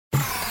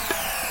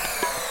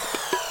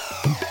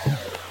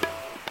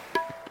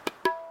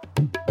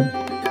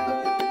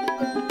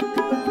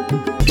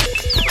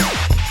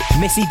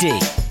Missy D.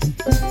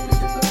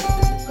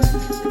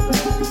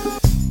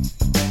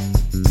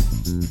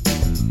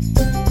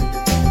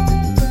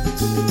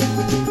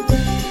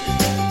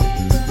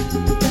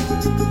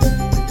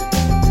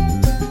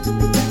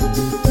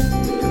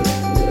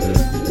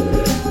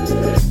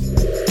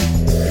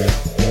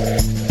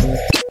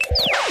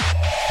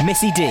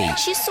 Missy D.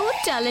 She's so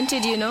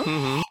talented, you know.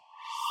 Mm-hmm.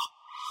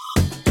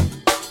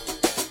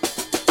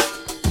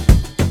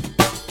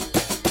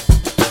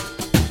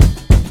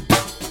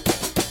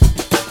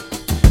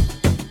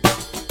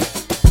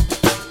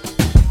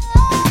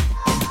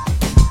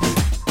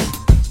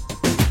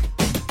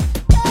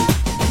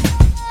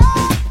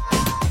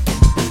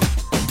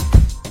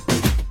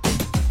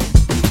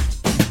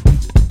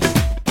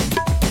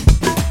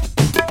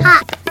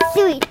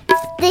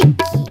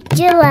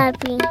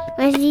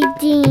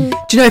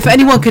 Do you know, if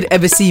anyone could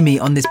ever see me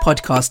on this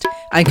podcast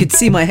and could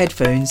see my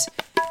headphones,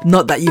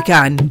 not that you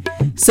can,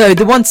 so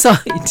the one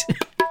side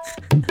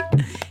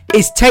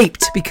is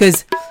taped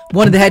because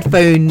one of the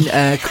headphone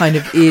kind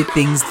of ear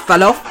things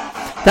fell off.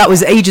 That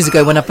was ages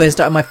ago when I first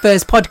started my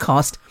first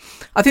podcast.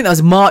 I think that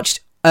was March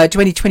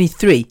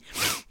 2023.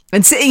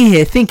 And sitting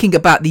here thinking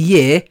about the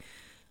year,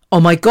 oh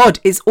my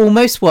God, it's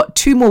almost,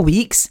 2 more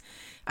weeks?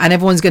 And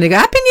everyone's going to go,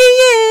 Happy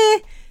New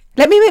Year!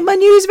 Let me make my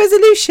New Year's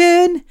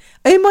resolution.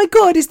 Oh my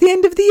God, it's the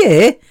end of the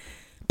year.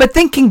 But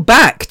thinking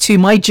back to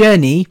my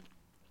journey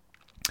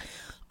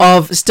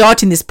of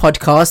starting this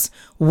podcast,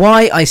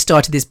 why I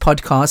started this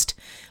podcast,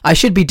 I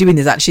should be doing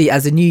this actually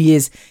as a New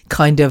Year's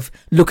kind of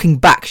looking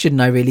back,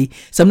 shouldn't I really?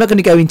 So I'm not going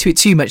to go into it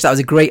too much. That was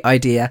a great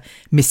idea,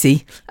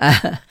 Missy.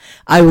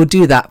 I will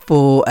do that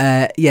for,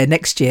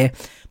 next year.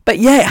 But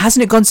yeah,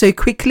 hasn't it gone so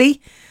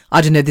quickly?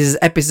 I don't know, this is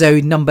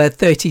episode number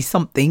 30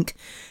 something.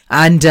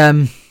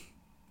 And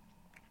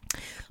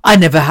I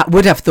never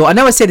would have thought, I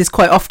know I say this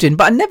quite often,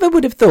 but I never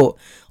would have thought,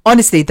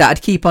 honestly, that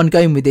I'd keep on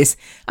going with this.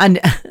 And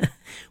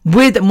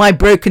with my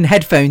broken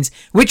headphones,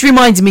 which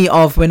reminds me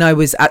of when I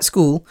was at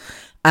school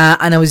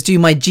and I was doing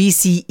my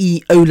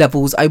GCE O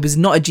levels. I was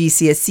not a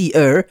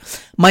GCSE-er.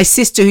 My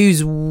sister,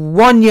 who's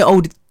 1 year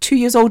old, 2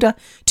 years older,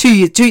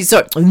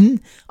 sorry,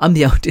 I'm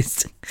the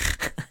oldest.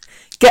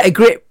 Get a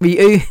grip,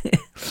 Ryu.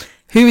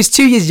 Who is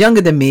 2 years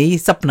younger than me,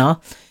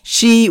 Sapna.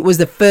 She was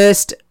the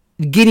first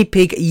guinea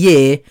pig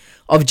year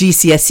of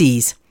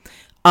GCSEs.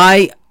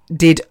 I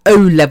did O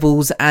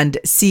levels and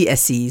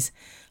CSEs,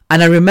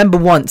 and I remember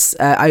once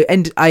I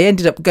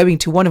ended up going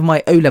to one of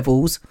my O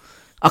levels.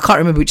 I can't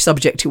remember which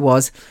subject it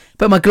was,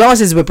 but my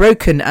glasses were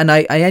broken, and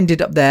I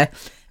ended up there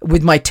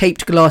with my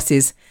taped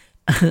glasses.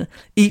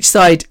 Each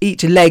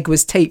leg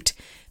was taped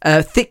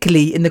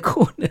thickly in the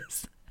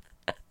corners.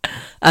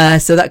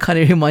 So that kind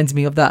of reminds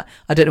me of that.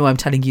 I don't know why I'm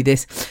telling you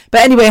this, but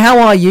anyway, how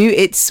are you?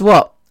 It's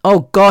what?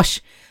 Oh gosh,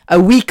 a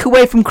week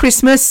away from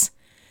Christmas.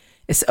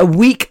 It's a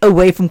week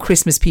away from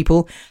Christmas,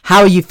 people. How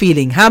are you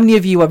feeling? How many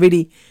of you are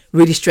really,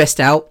 really stressed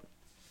out?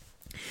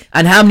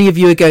 And how many of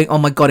you are going, oh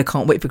my God, I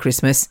can't wait for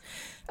Christmas?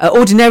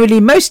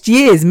 Ordinarily,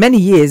 many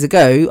years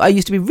ago, I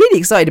used to be really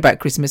excited about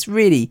Christmas.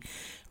 Really,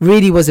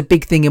 really was a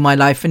big thing in my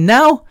life. And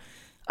now,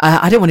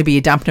 I don't want to be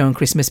a dampener on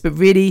Christmas, but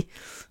really,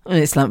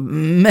 it's like,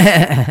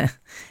 meh,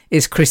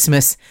 it's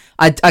Christmas.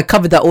 I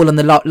covered that all on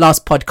the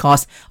last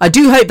podcast. I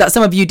do hope that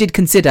some of you did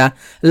consider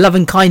love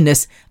and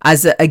kindness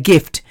as a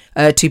gift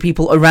to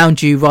people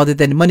around you rather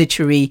than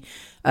monetary,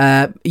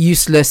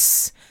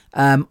 useless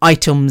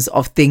items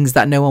of things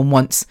that no one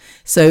wants.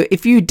 So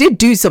if you did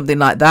do something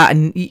like that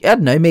and, I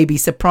don't know, maybe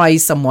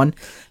surprise someone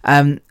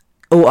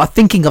or are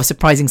thinking of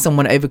surprising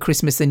someone over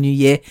Christmas and New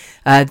Year,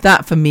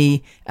 that for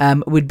me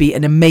would be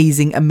an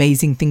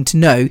amazing thing to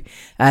know,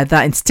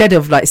 that instead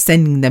of like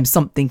sending them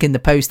something in the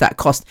post that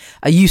cost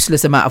a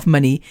useless amount of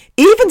money,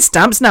 even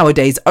stamps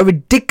nowadays are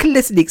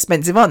ridiculously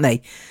expensive, aren't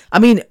they? I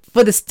mean,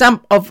 for the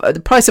stamp of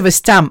the price of a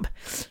stamp,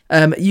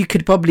 you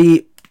could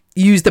probably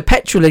use the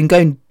petrol and go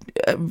and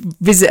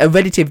visit a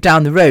relative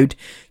down the road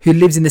who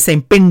lives in the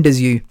same bind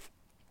as you.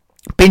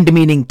 Bind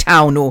meaning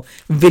town or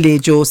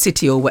village or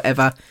city or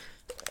whatever.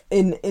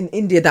 In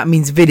India, that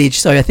means village.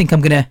 So I think I'm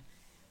going to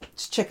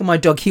just check on my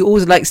dog. He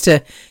always likes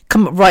to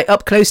come right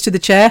up close to the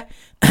chair.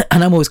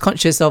 And I'm always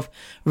conscious of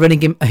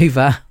running him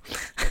over.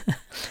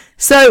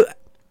 So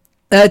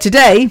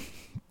today,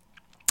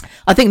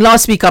 I think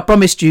last week I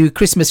promised you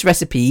Christmas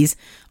recipes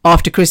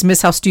after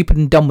Christmas. How stupid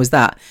and dumb was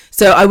that?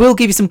 So I will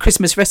give you some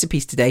Christmas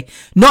recipes today.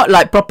 Not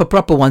like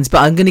proper ones, but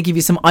I'm going to give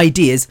you some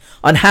ideas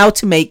on how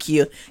to make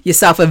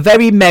yourself a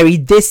very merry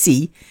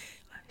Desi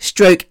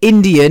stroke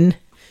Indian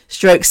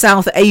stroke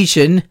South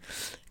Asian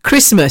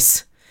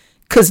Christmas.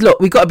 Because look,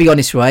 we got to be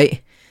honest,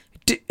 right?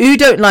 Who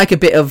don't like a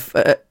bit of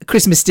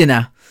Christmas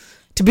dinner?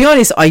 To be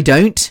honest, I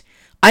don't.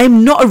 I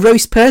am not a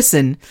roast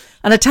person.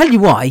 And I tell you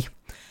why.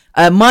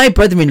 My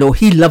brother-in-law,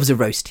 he loves a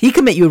roast. He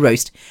can make you a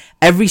roast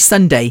every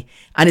Sunday.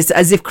 And it's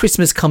as if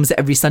Christmas comes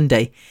every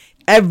Sunday.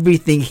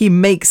 Everything. He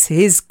makes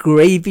his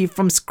gravy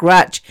from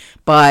scratch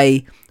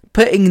by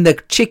putting the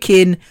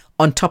chicken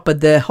on top of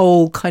the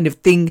whole kind of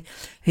thing.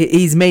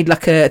 He's made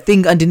like a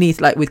thing underneath,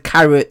 like with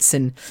carrots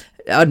and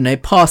I don't know,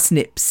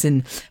 parsnips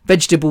and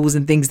vegetables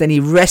and things. Then he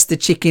rests the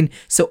chicken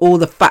so all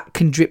the fat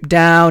can drip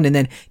down, and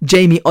then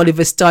Jamie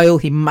Oliver style,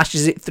 he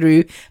mashes it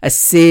through a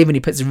sieve and he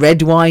puts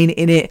red wine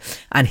in it,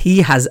 and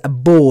he has a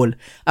ball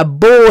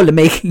of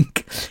making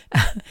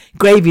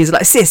gravy. He's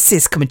like,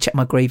 sis, come and check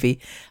my gravy.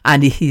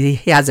 And he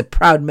has a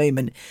proud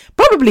moment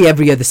probably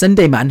every other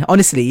Sunday, man.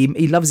 Honestly,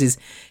 he loves his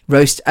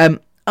roast.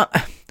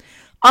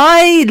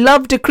 I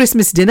loved a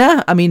Christmas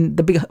dinner. I mean,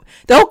 the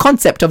whole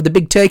concept of the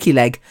big turkey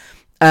leg.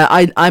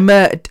 I'm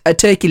a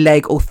turkey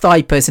leg or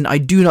thigh person. I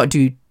do not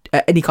do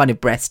any kind of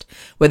breast,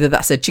 whether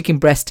that's a chicken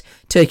breast,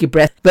 turkey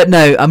breast. But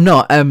no, I'm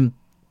not.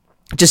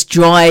 Just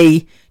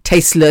dry,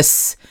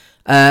 tasteless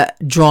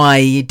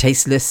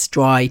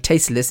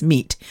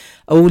meat.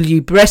 All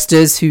you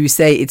breasters who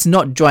say it's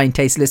not dry and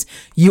tasteless,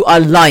 you are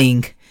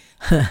lying.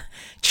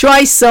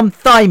 Try some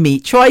thigh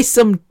meat. Try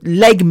some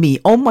leg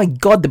meat. Oh my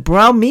God, the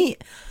brown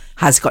meat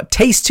has got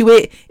taste to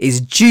it,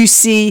 is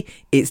juicy,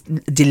 it's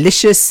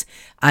delicious,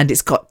 and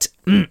it's got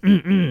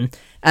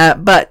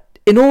but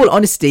in all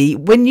honesty,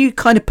 when you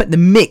kind of put the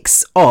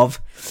mix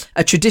of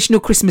a traditional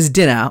Christmas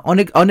dinner on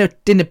a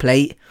dinner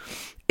plate,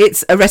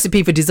 it's a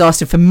recipe for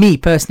disaster for me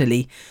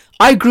personally.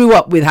 I grew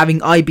up with having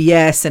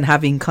IBS and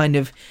having kind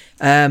of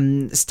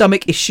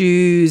stomach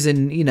issues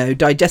and, you know,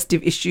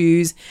 digestive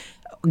issues.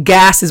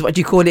 Gas is what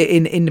you call it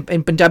in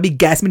Punjabi.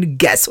 Gas means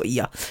gas.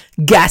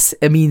 Gas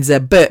means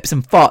burps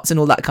and farts and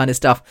all that kind of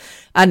stuff.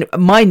 And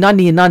my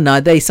nanny and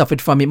nana, they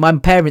suffered from it. My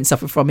parents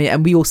suffered from it,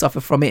 and we all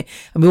suffer from it.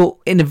 And we all,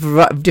 in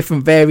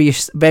different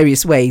various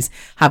ways,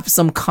 have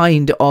some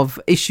kind of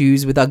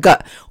issues with our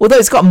gut. Although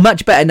it's got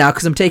much better now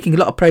because I'm taking a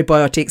lot of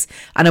probiotics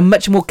and I'm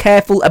much more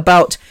careful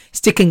about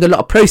sticking a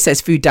lot of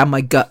processed food down my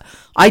gut.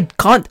 I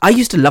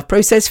used to love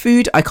processed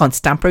food. I can't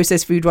stand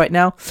processed food right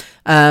now.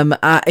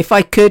 If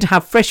I could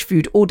have fresh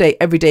food all day,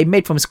 every day,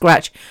 made from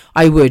scratch,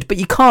 I would. But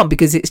you can't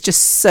because it's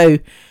just so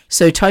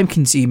time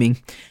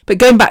consuming. But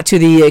going back to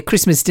the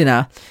Christmas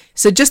dinner,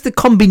 so just the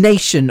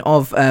combination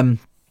of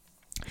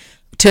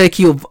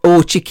turkey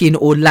or chicken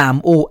or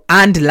lamb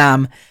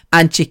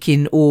and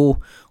chicken or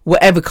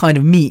whatever kind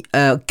of meat.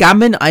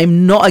 Gammon,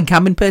 I'm not a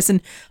gammon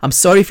person. I'm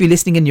sorry if you're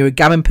listening and you're a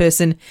gammon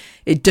person.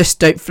 It just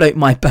don't float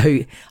my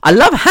boat. I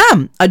love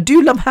ham. I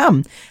do love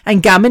ham.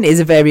 And gammon is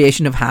a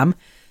variation of ham.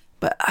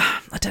 But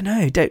I don't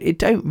know. It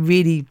don't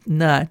really,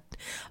 nah.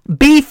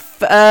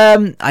 Beef,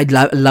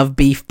 I love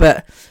beef.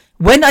 But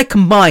when I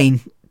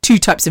combine two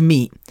types of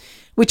meat,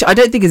 which I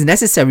don't think is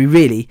necessary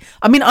really.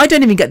 I mean, I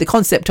don't even get the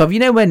concept of, you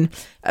know, when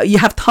you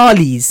have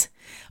thalis.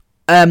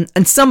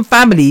 And some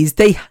families,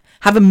 they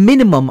have a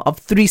minimum of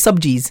 3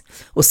 sabjis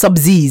or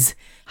sabzis,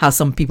 how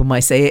some people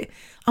might say it.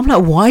 I'm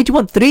like, why do you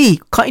want 3?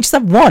 Can't you just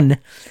have 1?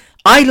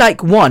 I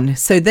like 1,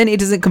 so then it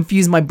doesn't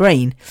confuse my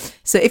brain.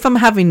 So if I'm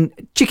having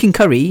chicken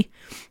curry,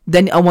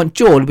 then I want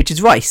jol, which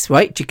is rice,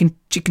 right? Chicken.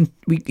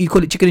 You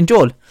call it chicken and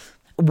jol.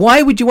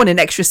 Why would you want an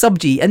extra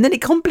sabji? And then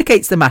it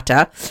complicates the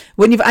matter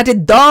when you've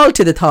added dal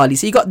to the thali.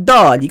 So you got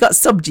dal, you got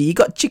sabji, you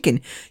got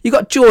chicken, you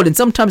got jol, and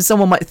sometimes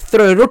someone might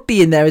throw a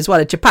roti in there as well,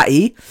 a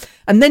chapati.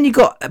 And then you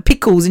got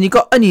pickles, and you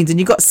got onions, and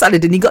you got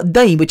salad, and you got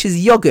dahi, which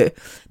is yogurt.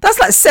 That's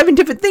like 7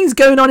 different things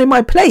going on in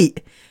my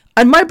plate.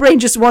 And my brain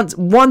just wants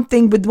one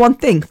thing with one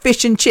thing.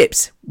 Fish and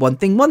chips, one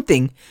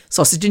thing.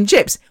 Sausage and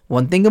chips,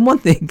 one thing and one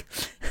thing.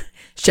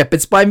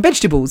 Shepherd's pie and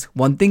vegetables,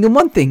 one thing and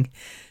one thing.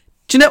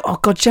 Do you know, oh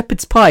God,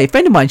 shepherd's pie. A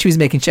friend of mine, she was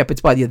making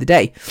shepherd's pie the other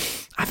day.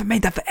 I haven't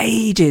made that for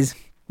ages.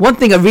 One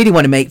thing I really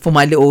want to make for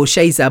my little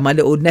Shaza, my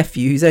little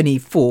nephew, who's only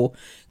 4,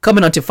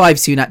 coming on to 5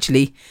 soon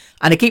actually,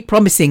 and I keep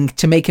promising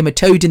to make him a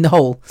toad in the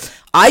hole.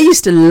 I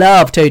used to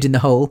love toad in the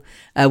hole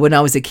when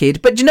I was a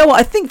kid, but do you know what?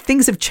 I think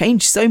things have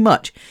changed so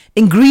much,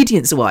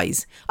 ingredients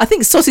wise. I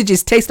think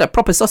sausages taste like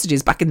proper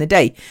sausages back in the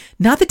day.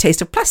 Now they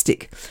taste of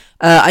plastic.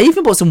 I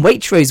even bought some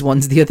Waitrose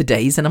ones the other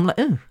days, and I'm like,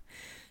 oh.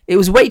 It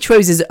was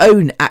Waitrose's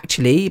own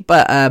actually,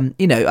 but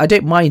you know, I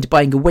don't mind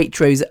buying a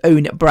Waitrose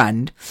own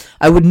brand.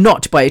 I would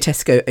not buy a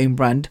Tesco own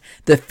brand,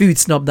 the food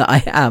snob that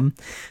I am.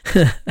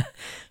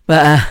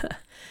 But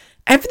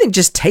everything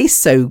just tastes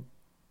so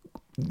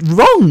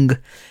wrong.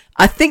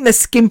 I think they're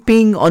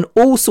skimping on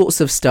all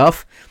sorts of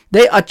stuff.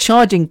 They are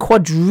charging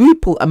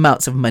quadruple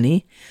amounts of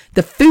money.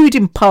 The food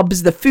in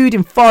pubs, the food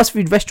in fast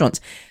food restaurants.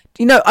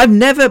 You know, I've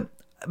never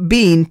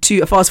been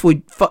to a fast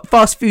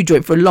food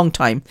joint for a long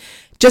time.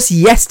 Just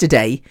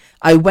yesterday,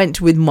 I went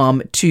with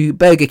Mum to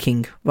Burger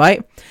King,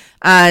 right?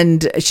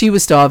 And she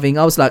was starving.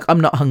 I was like,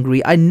 I'm not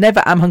hungry. I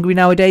never am hungry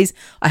nowadays.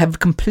 I have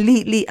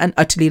completely and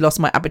utterly lost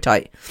my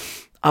appetite.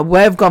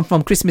 Where I've gone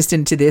from Christmas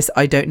dinner to this,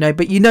 I don't know.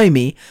 But you know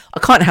me. I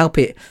can't help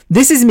it.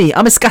 This is me.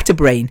 I'm a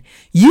scatterbrain.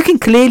 You can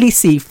clearly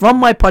see from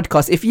my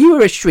podcast, if you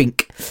were a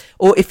shrink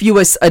or if you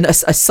were a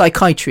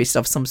psychiatrist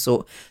of some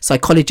sort,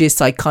 psychologist,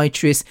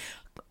 psychiatrist,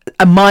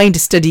 a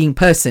mind-studying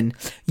person,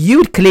 you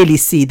would clearly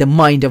see the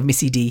mind of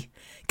Missy D.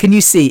 Can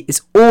you see?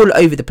 It's all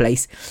over the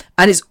place.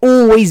 And it's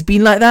always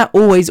been like that.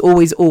 Always,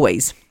 always,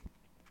 always.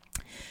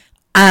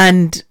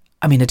 And,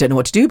 I mean, I don't know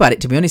what to do about it,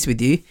 to be honest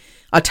with you.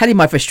 I'll tell you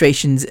my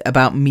frustrations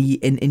about me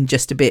in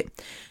just a bit.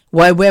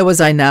 Where was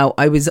I now?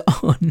 I was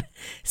on...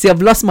 See,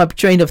 I've lost my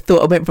train of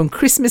thought. I went from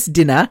Christmas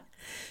dinner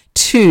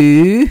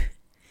to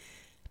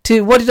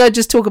what did I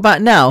just talk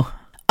about now?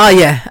 Oh,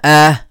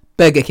 yeah,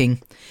 Burger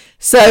King.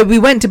 So we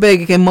went to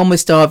Burger King. Mum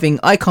was starving.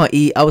 I can't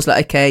eat. I was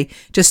like, okay,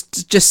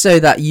 just so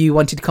that you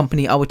wanted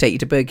company, I will take you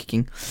to Burger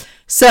King.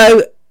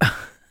 So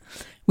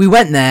we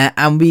went there,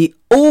 and we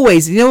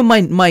always,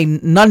 when my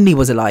nanny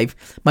was alive,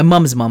 my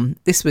mum's mum,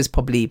 this was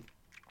probably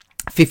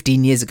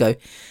 15 years ago,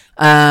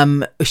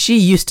 she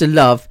used to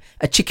love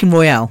a chicken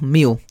royale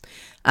meal,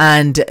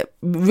 and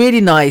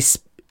really nice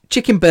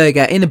chicken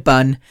burger in a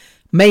bun,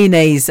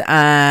 mayonnaise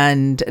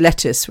and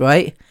lettuce,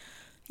 right?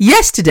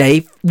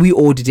 Yesterday we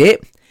ordered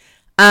it,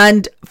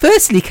 and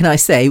firstly, can I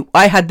say,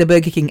 I had the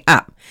Burger King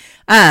app,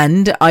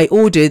 and I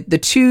ordered the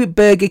 2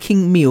 Burger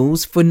King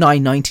meals for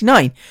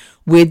 $9.99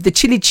 with the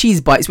chili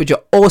cheese bites, which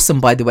are awesome,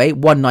 by the way,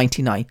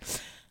 $1.99.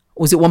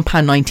 Or was it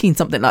 £1.19,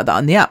 something like that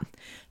on the app?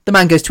 The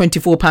man goes,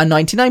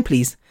 £24.99,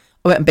 please.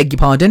 I went and beg your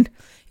pardon.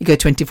 He goes,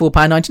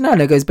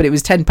 £24.99. I goes, but it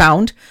was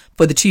 £10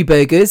 for the 2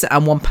 burgers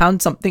and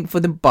 £1 something for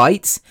the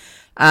bites.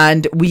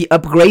 And we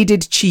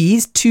upgraded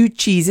cheese, 2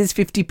 cheeses,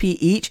 50p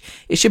each.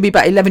 It should be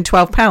about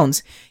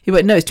 £11-12. He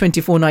went, no, it's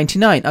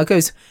 £24.99. I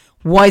goes,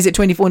 why is it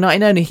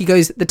 £24.99? And he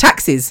goes, the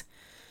taxes.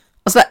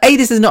 I was like, A,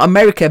 this is not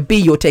America. B,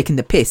 you're taking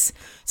the piss.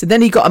 So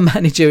then he got a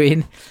manager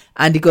in,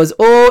 and he goes,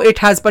 oh, it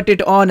has put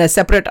it on a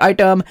separate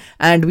item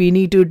and we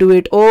need to do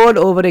it all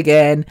over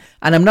again.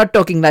 And I'm not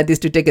talking like this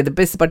to take the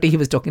piss, but he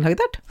was talking like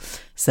that.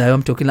 So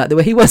I'm talking like the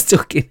way he was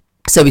talking.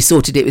 So we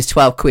sorted it. It was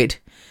 12 quid.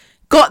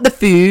 Got the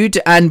food,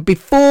 and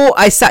before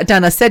I sat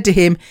down, I said to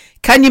him,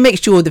 can you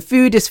make sure the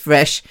food is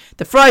fresh,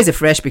 the fries are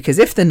fresh, because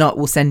if they're not,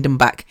 we'll send them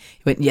back.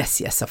 He went,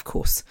 yes, of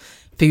course.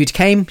 Food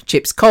came,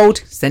 chips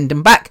cold, send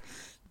them back.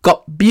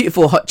 Got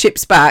beautiful hot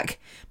chips back.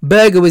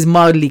 Burger was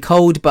mildly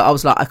cold, but I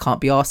was like, I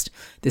can't be asked.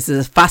 This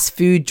is a fast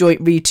food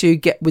joint, Ritu,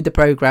 get with the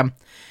program.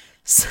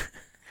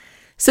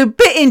 So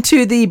bit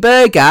into the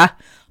burger,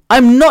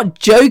 I'm not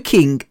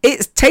joking.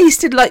 It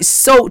tasted like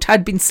salt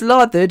had been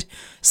slathered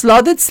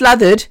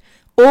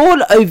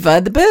all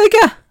over the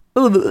burger.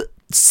 Ooh,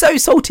 so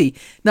salty.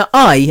 Now,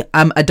 I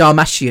am a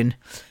Dalmatian.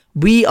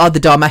 We are the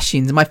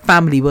Dalmatians. My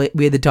family,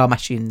 we're the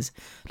Dalmatians,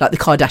 like the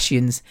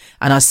Kardashians.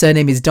 And our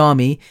surname is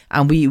Darmy.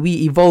 And we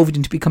evolved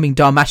into becoming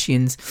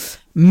Dalmatians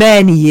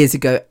many years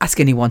ago. Ask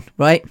anyone,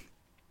 right?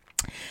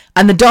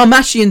 And the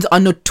Dalmatians are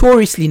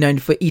notoriously known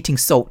for eating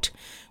salt.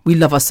 We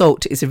love our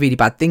salt. It's a really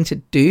bad thing to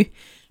do,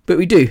 but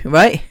we do,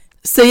 right?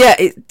 So yeah,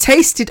 it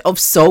tasted of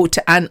salt.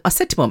 And I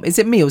said to Mum, is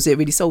it me or is it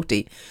really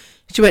salty?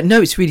 She went,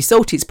 no, it's really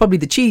salty. It's probably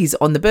the cheese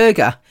on the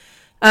burger.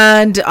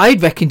 And I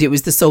reckoned it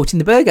was the salt in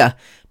the burger.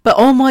 But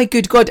oh my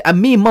good God,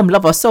 and me and Mum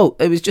love our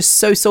salt. It was just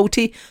so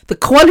salty. The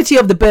quality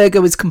of the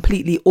burger was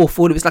completely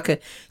awful. It was like a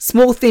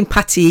small thin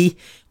patty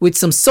with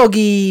some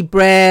soggy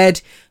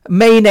bread,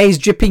 mayonnaise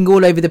dripping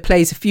all over the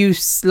place, a few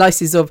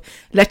slices of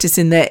lettuce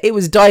in there. It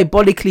was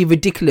diabolically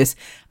ridiculous.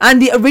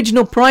 And the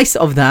original price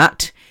of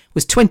that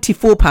was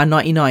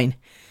 £24.99.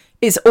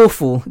 It's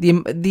awful.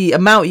 The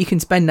amount you can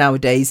spend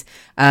nowadays,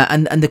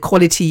 and the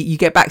quality you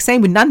get back.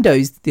 Same with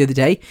Nando's the other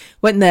day.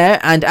 Went there,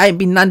 and I ain't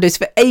been Nando's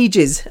for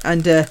ages.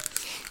 And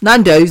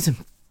Nando's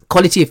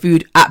quality of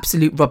food,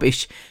 absolute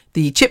rubbish.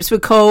 The chips were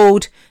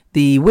cold.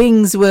 The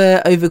wings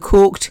were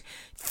overcooked.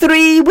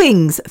 3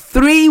 wings,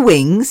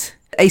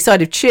 a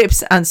side of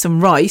chips and some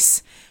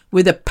rice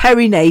with a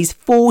Perinese,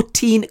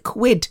 14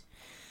 quid.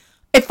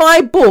 If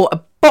I bought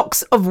a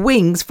box of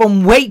wings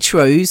from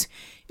Waitrose,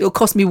 it'll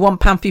cost me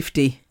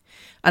 £1.50.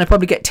 And I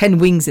probably get 10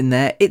 wings in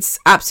there. It's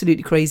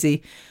absolutely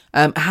crazy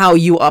how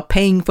you are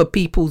paying for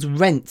people's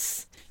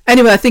rents.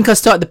 Anyway, I think I'll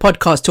start the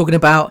podcast talking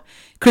about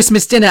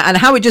Christmas dinner and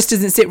how it just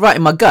doesn't sit right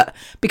in my gut,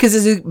 because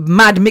there's a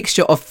mad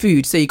mixture of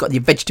food. So you got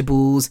your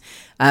vegetables,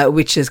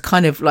 which is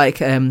kind of like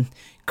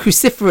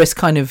cruciferous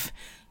kind of,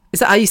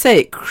 is that how you say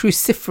it?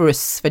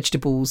 Cruciferous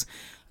vegetables,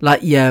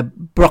 like your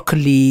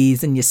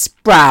broccolis and your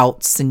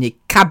sprouts and your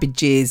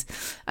cabbages,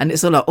 and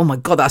it's all like, oh my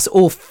God, that's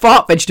all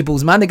fart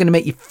vegetables, man. They're going to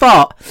make you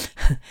fart.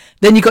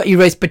 Then you got your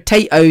roast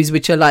potatoes,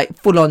 which are like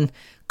full on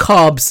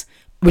carbs,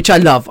 which I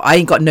love. I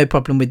ain't got no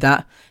problem with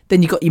that.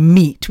 Then you got your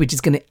meat, which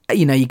is going to,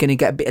 you're going to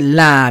get a bit of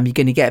lamb, you're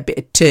going to get a bit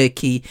of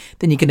turkey,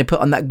 then you're going to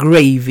put on that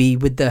gravy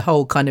with the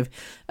whole kind of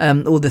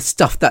all the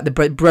stuff that the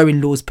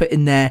bro-in-laws put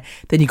in there.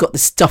 Then you got the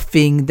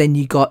stuffing, then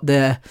you got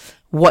the,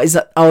 what is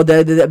that? Oh,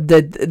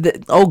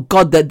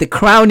 the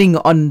crowning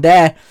on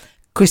their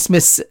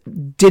Christmas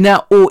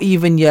dinner, or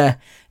even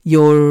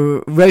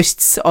your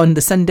roasts on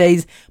the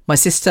Sundays. My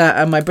sister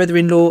and my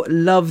brother-in-law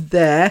love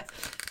their,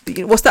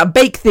 what's that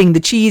bake thing? The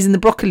cheese and the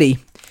broccoli,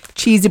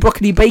 cheesy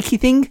broccoli bakey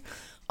thing.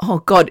 Oh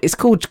God, it's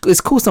called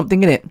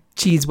something, isn't it?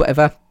 Cheese,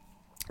 whatever.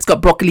 It's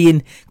got broccoli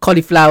and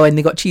cauliflower, and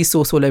they got cheese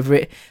sauce all over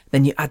it.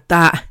 Then you add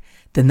that.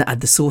 Then they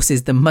add the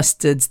sauces, the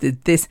mustards,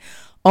 this.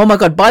 Oh my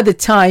God, by the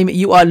time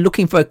you are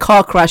looking for a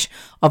car crash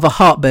of a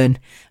heartburn.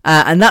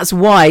 And that's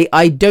why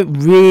I don't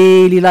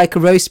really like a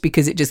roast,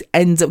 because it just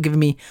ends up giving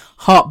me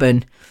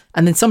heartburn.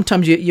 And then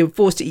sometimes you're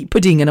forced to eat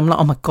pudding, and I'm like,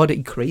 oh my God, are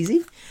you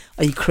crazy?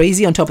 Are you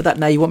crazy? On top of that,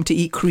 now you want me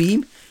to eat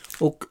cream?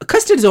 Or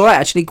custard is all right,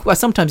 actually. Well,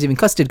 sometimes even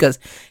custard, because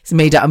it's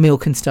made out of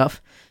milk and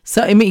stuff.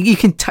 So, I mean, you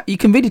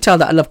can really tell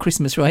that I love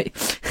Christmas, right?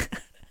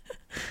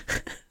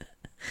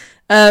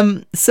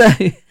 So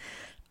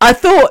I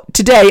thought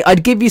today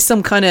I'd give you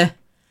some kind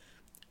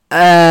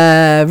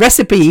of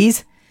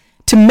recipes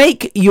to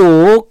make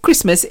your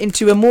Christmas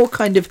into a more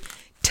kind of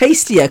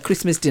tastier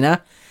Christmas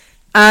dinner,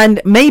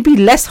 and maybe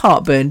less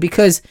heartburn,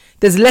 because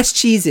there's less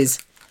cheeses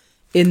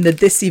in the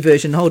Desi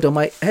version. Hold on,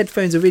 my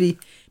headphones are really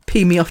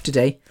peeing me off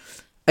today.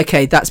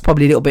 Okay, that's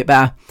probably a little bit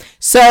better.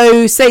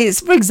 So say it's,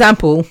 for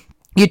example,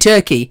 your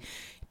turkey.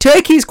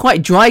 Turkey is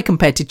quite dry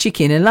compared to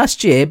chicken, and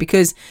last year,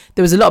 because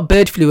there was a lot of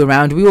bird flu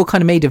around, we all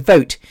kind of made a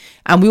vote,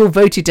 and we all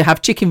voted to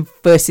have chicken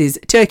versus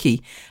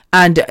turkey.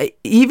 And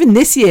even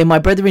this year, my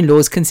brother-in-law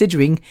is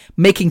considering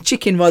making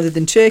chicken rather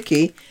than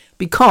turkey,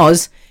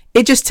 because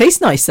it just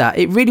tastes nicer.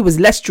 It really was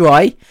less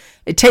dry.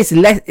 It takes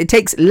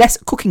less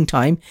cooking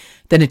time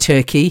than a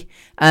turkey.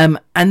 And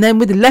then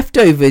with the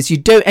leftovers, you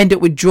don't end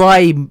up with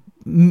dry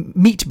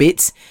meat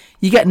bits.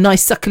 You get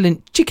nice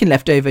succulent chicken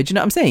left over. Do you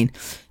know what I'm saying?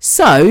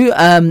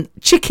 So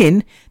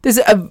chicken, there's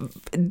a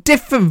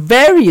different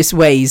various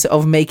ways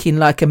of making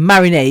like a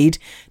marinade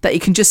that you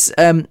can just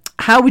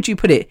how would you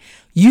put it?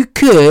 You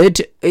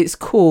could, it's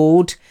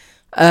called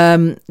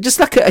just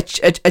like a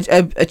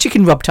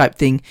chicken rub type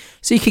thing.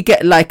 So you could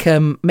get like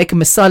make a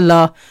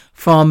masala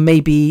from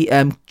maybe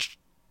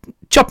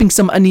chopping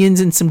some onions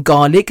and some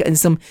garlic and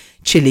some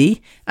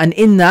chili, and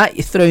in that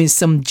you throw in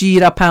some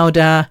jeera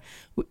powder,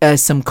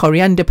 some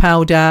coriander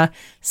powder,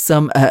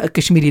 some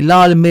Kashmiri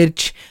lal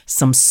mirch,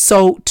 some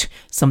salt,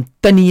 some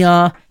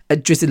dhania, a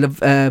drizzle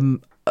of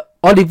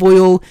olive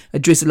oil, a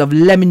drizzle of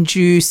lemon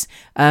juice,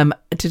 add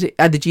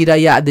the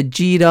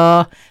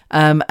jeera,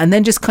 and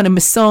then just kind of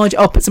massage.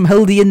 I'll put some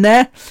haldi in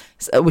there,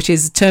 which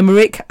is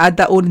turmeric, add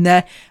that all in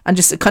there, and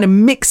just kind of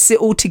mix it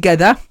all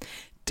together.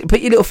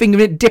 Put your little finger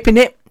in it, dip in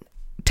it,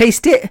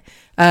 taste it,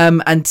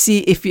 and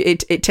see if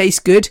it tastes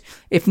good.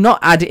 If not,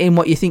 add in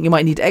what you think you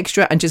might need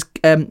extra, and just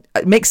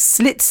make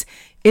slits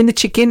in the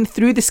chicken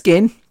through the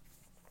skin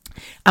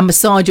and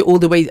massage it all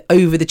the way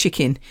over the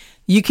chicken.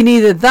 You can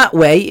either that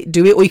way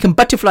do it, or you can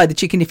butterfly the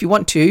chicken if you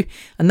want to,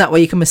 and that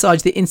way you can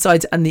massage the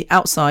insides and the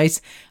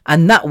outsides,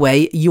 and that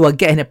way you are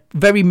getting a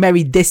very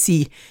merry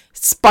desi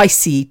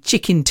spicy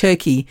chicken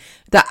turkey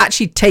that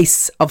actually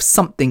tastes of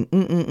something.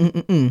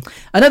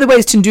 Another way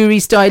is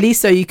tandoori style,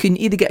 so you can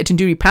either get a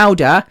tandoori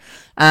powder,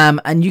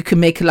 and you can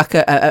make like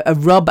a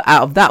rub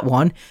out of that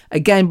one.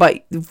 Again,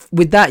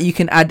 with that you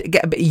can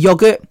get a bit of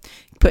yogurt,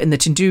 put in the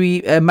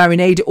tandoori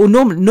marinade, or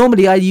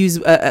normally I use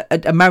a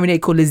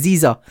marinade called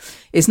Laziza.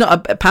 It's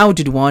not a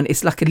powdered one,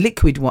 it's like a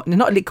liquid one.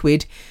 Not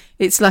liquid,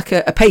 it's like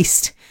a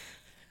paste.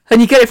 And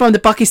you get it from the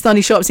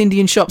Pakistani shops,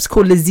 Indian shops,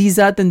 called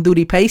Laziza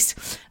tandoori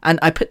paste. And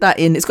I put that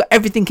in. It's got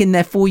everything in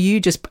there for you.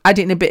 Just add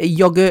in a bit of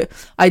yogurt.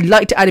 I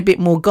like to add a bit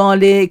more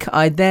garlic.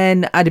 I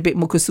then add a bit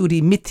more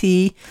kasuri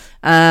methi.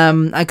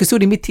 And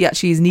kasuri methi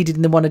actually is needed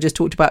in the one I just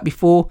talked about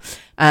before.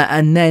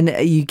 And then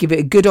you give it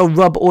a good old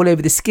rub all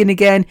over the skin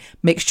again.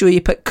 Make sure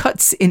you put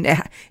cuts in.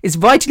 It's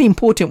vitally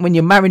important when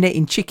you're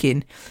marinating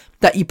chicken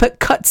that you put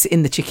cuts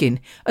in the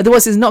chicken.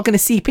 Otherwise, it's not going to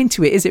seep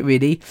into it, is it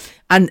really?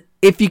 And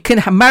if you can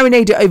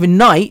marinate it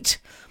overnight,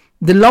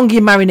 the longer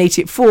you marinate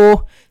it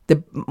for,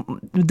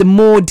 the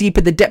more deeper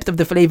the depth of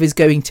the flavour is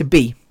going to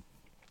be.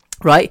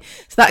 Right?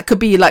 So that could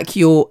be like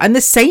and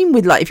the same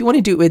with like, if you want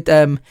to do it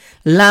with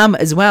lamb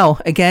as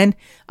well, again,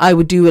 I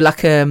would do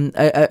like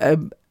a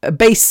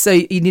base, so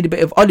you need a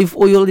bit of olive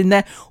oil in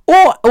there,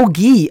 or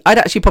ghee. I'd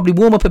actually probably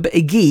warm up a bit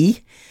of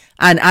ghee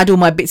and add all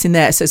my bits in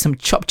there. So some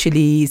chopped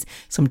chilies,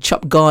 some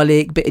chopped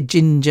garlic, bit of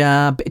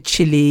ginger, bit of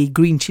chili,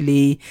 green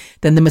chili,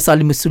 then the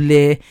masala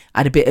musulle,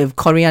 add a bit of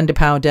coriander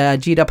powder,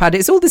 jeera powder.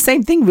 It's all the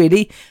same thing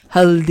really.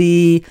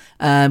 Haldi,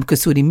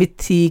 kasuri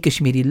methi,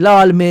 Kashmiri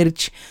lal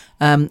mirch.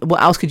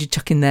 What else could you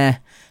chuck in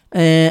there?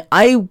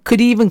 I could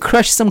even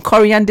crush some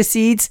coriander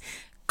seeds,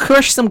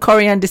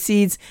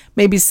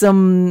 maybe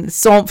some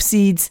saunf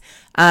seeds,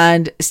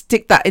 and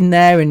stick that in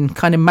there and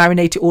kind of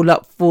marinate it all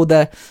up for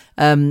the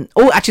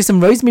actually some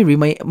rosemary.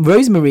 My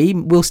rosemary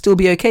will still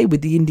be okay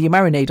with the India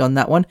marinade on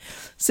that one.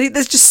 See,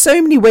 there's just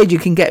so many ways you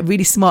can get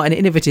really smart and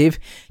innovative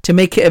to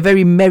make it a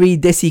very merry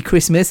desi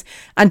Christmas.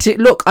 And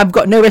look, I've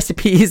got no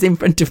recipes in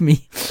front of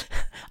me.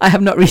 I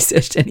have not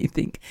researched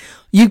anything.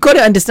 You've got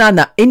to understand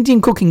that Indian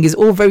cooking is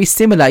all very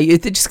similar.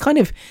 It just kind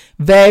of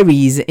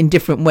varies in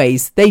different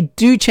ways. They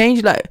do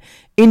change, like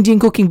Indian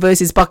cooking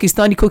versus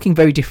Pakistani cooking,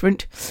 very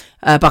different.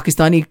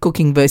 Pakistani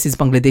cooking versus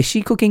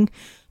Bangladeshi cooking.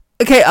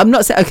 Okay, I'm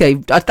not saying, okay,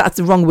 that's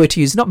the wrong word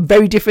to use. Not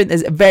very different.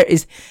 It's a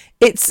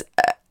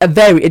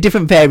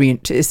different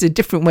variant. It's a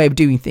different way of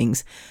doing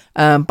things.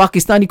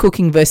 Pakistani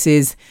cooking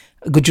versus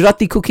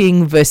Gujarati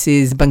cooking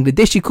versus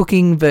Bangladeshi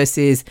cooking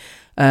versus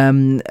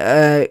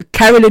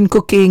Kerala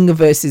cooking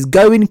versus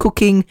Goan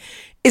cooking.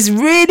 It's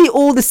really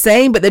all the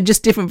same, but they're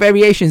just different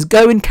variations.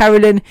 Go in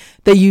Carolyn,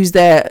 they use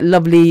their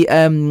lovely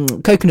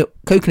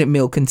coconut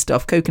milk and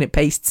stuff, coconut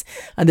pastes,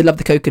 and they love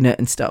the coconut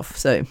and stuff.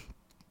 So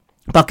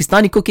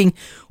Pakistani cooking,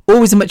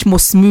 always a much more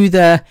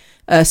smoother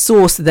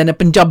sauce than a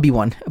Punjabi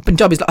one. A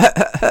Punjabi is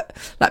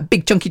like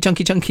big chunky,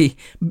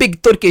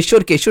 big turke,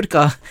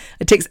 shurka.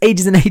 It takes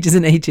ages and ages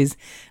and ages.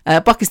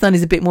 Pakistan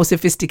is a bit more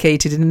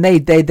sophisticated, and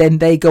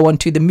they go on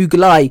to the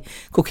Mughalai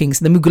cooking.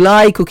 So the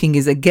Mughalai cooking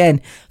is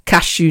again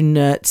cashew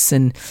nuts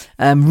and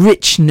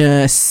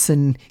richness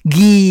and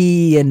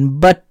ghee and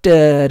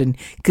butter and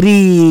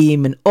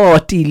cream and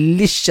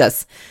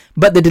delicious.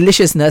 But the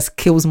deliciousness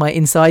kills my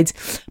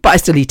insides, but I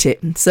still eat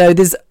it. So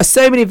there's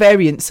so many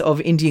variants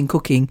of Indian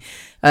cooking.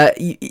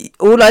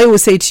 All I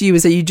always say to you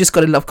is that you just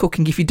got to love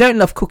cooking. If you don't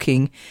love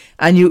cooking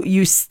and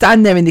you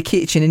stand there in the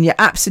kitchen and you're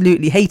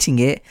absolutely hating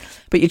it,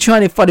 but you're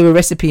trying to follow a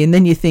recipe, and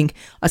then you think,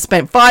 I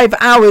spent 5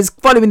 hours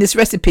following this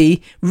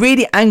recipe,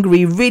 really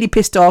angry, really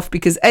pissed off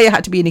because A, I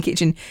had to be in the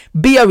kitchen,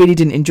 B, I really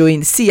didn't enjoy it,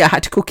 and C, I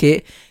had to cook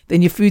it,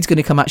 then your food's going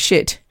to come out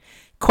shit.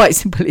 Quite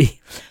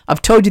simply,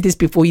 I've told you this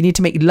before, you need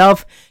to make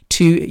love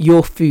to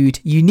your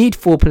food. You need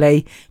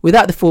foreplay.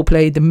 Without the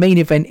foreplay, the main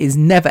event is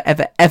never,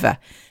 ever, ever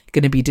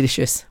going to be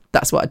delicious.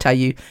 That's what I tell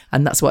you,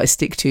 and that's what I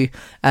stick to.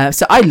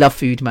 So I love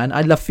food, man. I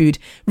love food.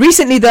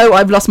 Recently, though,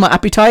 I've lost my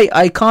appetite.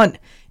 I can't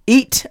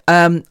eat.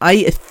 I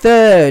eat a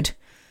third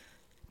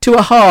to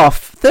a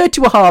half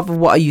of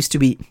what I used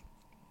to eat.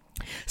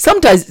 Some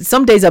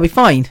days I'll be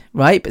fine,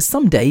 right? But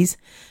some days,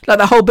 like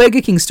the whole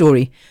Burger King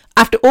story,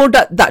 after all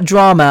that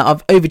drama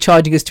of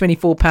overcharging us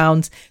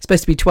 £24,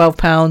 supposed to be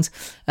 £12,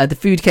 the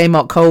food came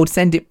out cold,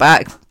 send it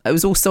back, it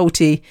was all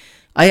salty.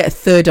 I ate a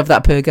third of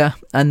that burger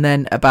and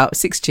then about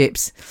 6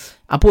 chips.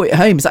 I brought it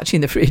home, it's actually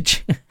in the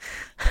fridge.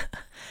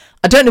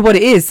 I don't know what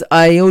it is.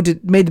 I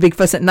made the big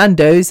fuss at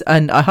Nando's,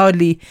 and I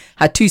hardly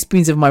had 2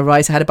 spoons of my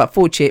rice. I had about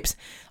 4 chips.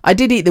 I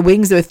did eat the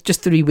wings. There were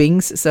just 3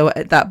 wings, so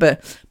at that.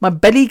 But my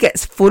belly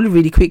gets full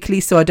really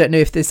quickly, so I don't know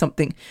if there's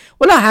something.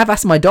 Well, I have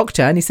asked my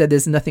doctor, and he said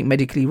there's nothing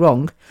medically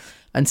wrong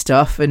and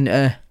stuff.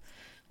 And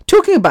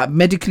talking about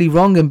medically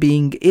wrong and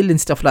being ill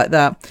and stuff like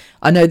that,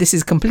 I know this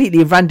is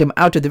completely random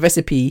out of the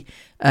recipe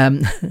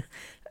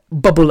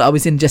bubble I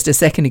was in just a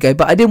second ago,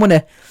 but I didn't want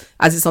to,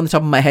 as it's on the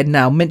top of my head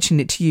now, mention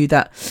it to you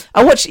that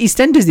I watched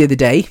EastEnders the other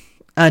day,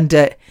 and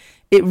it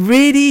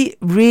really,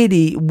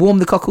 really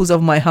warmed the cockles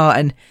of my heart.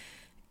 And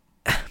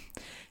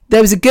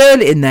there was a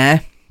girl in there.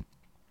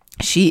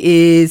 Who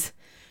is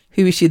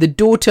she? The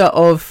daughter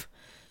of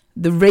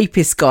the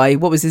rapist guy.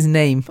 What was his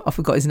name? I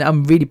forgot his name.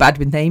 I'm really bad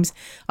with names.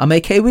 I'm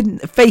okay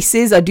with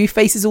faces. I do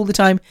faces all the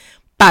time.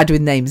 Bad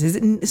with names.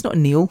 It's not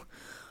Neil.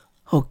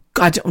 Oh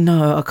God, I don't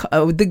know.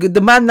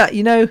 The man that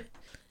you know,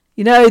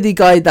 the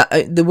guy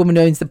that the woman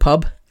owns the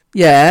pub.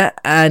 Yeah,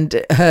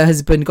 and her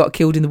husband got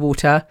killed in the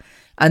water,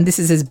 and this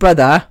is his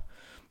brother.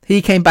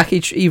 He came back.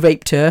 He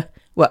raped her.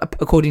 Well,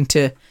 according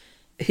to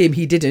him,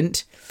 he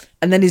didn't.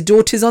 And then his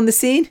daughter's on the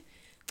scene.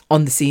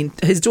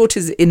 His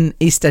daughter's in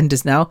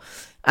EastEnders now,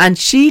 and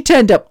she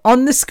turned up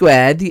on the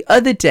square the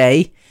other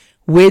day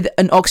with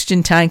an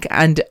oxygen tank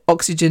and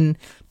oxygen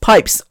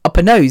pipes up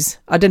her nose.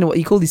 I don't know what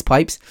you call these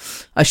pipes.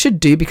 I should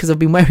do, because I've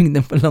been wearing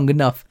them for long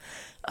enough.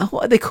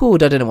 What are they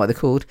called? I don't know what they're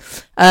called.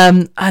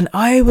 And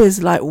I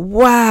was like,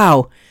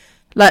 wow.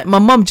 Like, my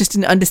mum just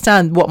didn't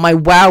understand what my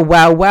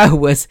wow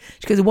was.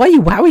 She goes, why are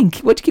you wowing?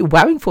 What do you keep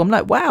wowing for? I'm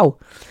like, wow.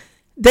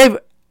 They've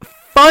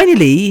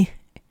finally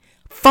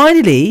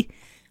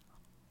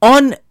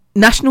on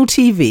national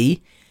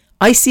TV,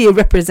 I see a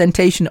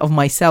representation of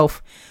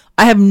myself.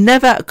 I have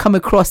never come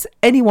across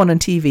anyone on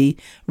TV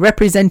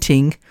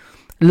representing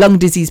lung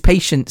disease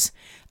patients,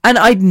 and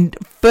I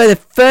for the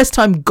first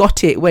time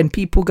got it when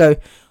people go,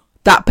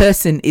 that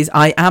person is,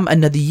 I am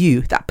another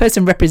you, that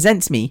person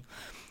represents me,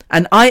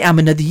 and I am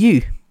another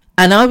you.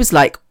 And I was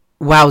like,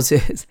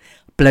 wowzers,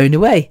 blown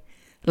away.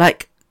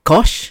 Like,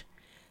 gosh,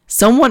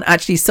 someone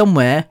actually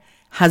somewhere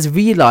has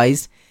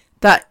realized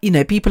that, you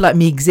know, people like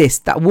me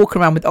exist, that walk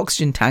around with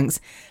oxygen tanks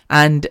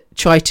and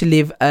try to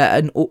live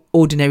an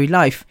ordinary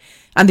life.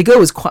 And the girl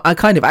was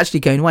kind of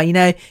actually going, well, you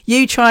know,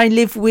 you try and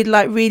live with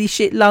like really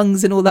shit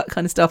lungs and all that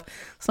kind of stuff.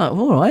 It's like,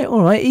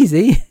 all right,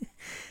 easy.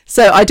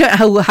 So I don't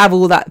have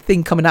all that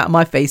thing coming out of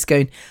my face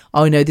going,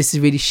 oh no, this is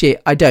really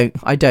shit. I don't.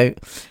 I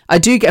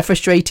do get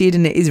frustrated,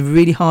 and it is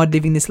really hard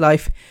living this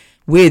life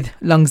with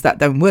lungs that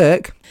don't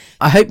work.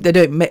 I hope they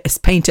don't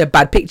paint a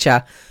bad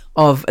picture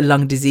of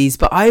lung disease,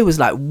 but I was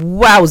like,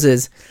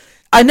 wowzers.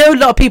 I know a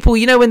lot of people,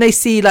 you know, when they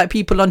see like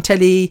people on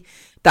telly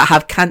that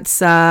have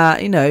cancer,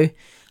 you know,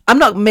 I'm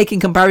not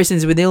making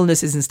comparisons with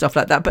illnesses and stuff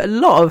like that, but a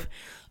lot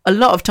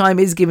of time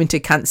is given to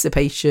cancer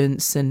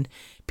patients and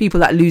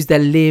people that lose their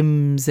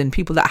limbs and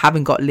people that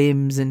haven't got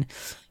limbs, and,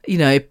 you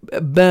know,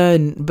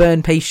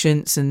 burn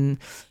patients and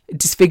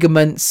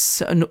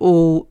disfigurements and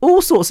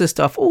all sorts of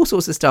stuff.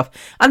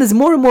 And there's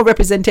more and more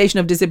representation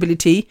of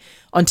disability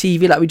on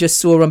TV, like we just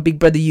saw on Big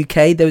Brother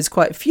UK. There was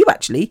quite a few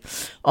actually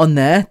on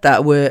there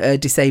that were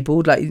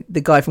disabled, like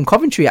the guy from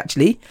Coventry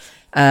actually.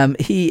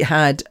 He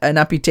had an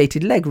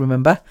amputated leg,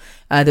 remember?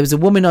 There was a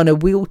woman on a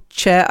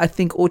wheelchair, I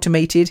think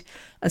automated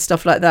and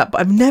stuff like that.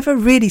 But I've never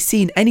really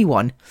seen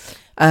anyone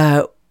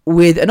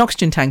with an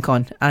oxygen tank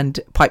on and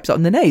pipes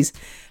on the nose.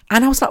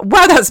 And I was like,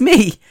 wow, that's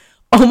me.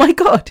 Oh my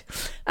God.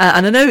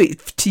 And I know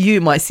to you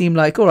it might seem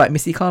like, all right,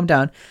 Missy, calm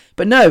down.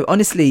 But no,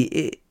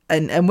 honestly,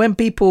 and when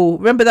people,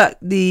 remember that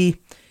the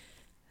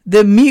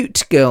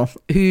mute girl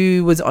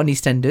who was on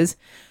EastEnders,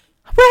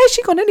 where has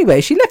she gone anyway?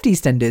 She left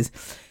EastEnders.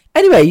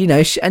 Anyway, you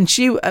know,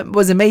 she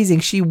was amazing.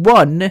 She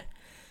won,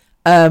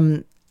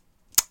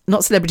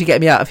 not Celebrity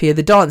Get Me Out of Here,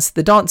 the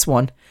dance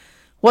one.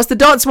 What's the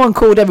dance one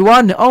called,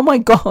 everyone? Oh my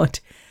God.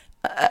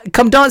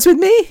 Come Dance With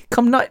Me?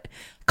 Come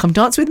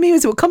Dance With Me?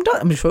 Was it Come Dance?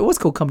 I'm sure it was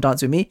called Come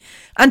Dance With Me.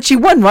 And she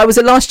won, right? Was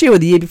it last year or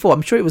the year before?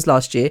 I'm sure it was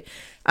last year.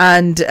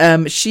 And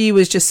she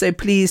was just so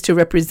pleased to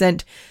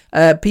represent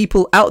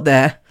people out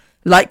there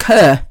like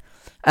her.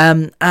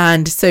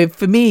 And so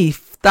for me,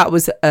 that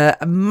was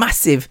a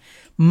massive,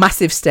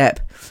 massive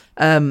step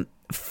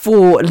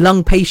for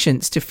lung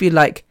patients to feel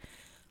like,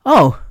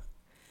 oh,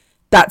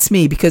 that's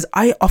me, because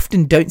I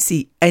often don't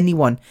see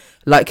anyone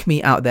like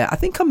me out there. I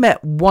think I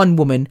met one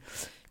woman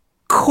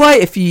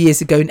quite a few years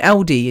ago in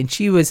LD, and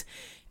she was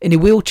in a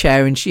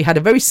wheelchair and she had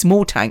a very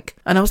small tank,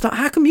 and I was like,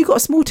 how come you got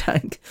a small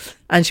tank?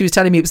 And she was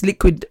telling me it was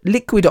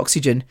liquid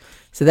oxygen.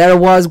 So there I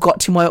was, got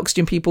to my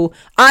oxygen people,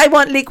 I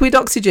want liquid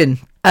oxygen.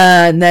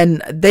 And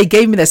then they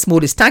gave me their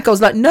smallest tank. I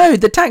was like, no,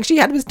 the tank she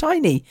had was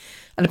tiny.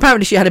 And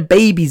apparently she had a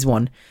baby's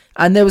one.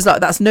 And they was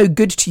like, that's no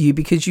good to you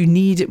because you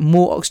need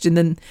more oxygen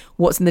than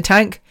what's in the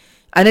tank.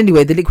 And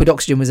anyway, the liquid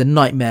oxygen was a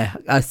nightmare.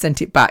 I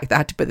sent it back. I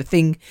had to put the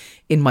thing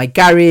in my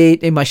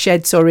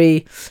shed,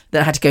 Then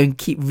I had to go and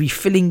keep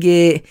refilling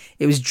it.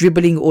 It was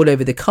dribbling all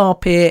over the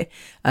carpet.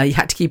 You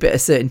had to keep it at a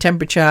certain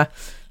temperature.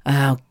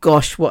 Oh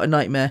gosh, what a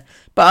nightmare.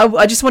 But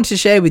I just wanted to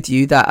share with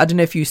you that, I don't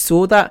know if you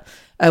saw that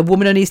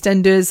woman on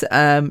EastEnders.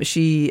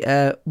 She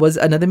was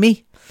another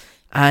me.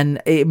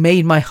 And it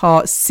made my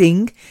heart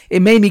sing.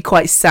 It made me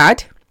quite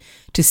sad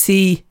to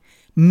see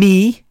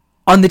me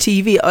on the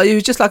TV. It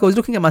was just like I was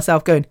looking at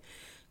myself going,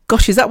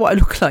 gosh, is that what I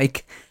look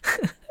like?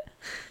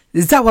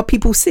 Is that what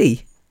people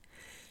see?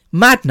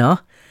 Mad, nah?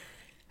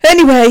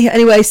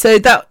 Anyway, so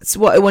that's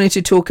what I wanted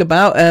to talk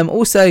about.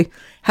 Also,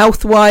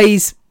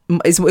 health-wise,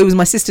 it was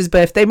my sister's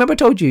birthday. Remember I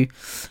told you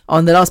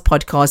on the last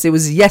podcast, it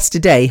was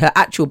yesterday. Her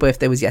actual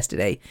birthday was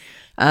yesterday.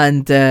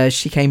 And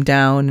she came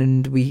down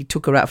and we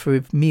took her out for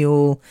a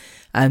meal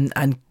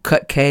and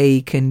cut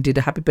cake and did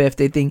a happy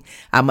birthday thing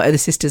at my other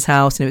sister's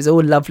house. And it was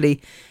all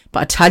lovely.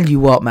 But I tell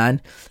you what,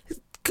 man,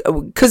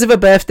 because of her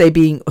birthday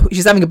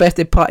she's having a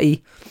birthday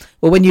party.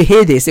 Well, when you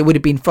hear this, it would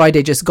have been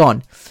Friday just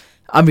gone.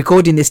 I'm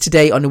recording this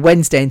today on a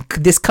Wednesday, and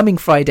this coming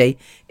Friday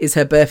is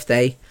her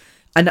birthday.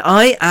 And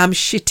I am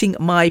shitting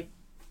my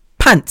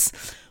pants.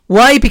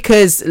 Why?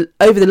 Because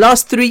over the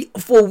last 3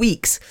 or 4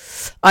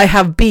 weeks, I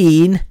have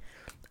been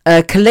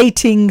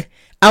collating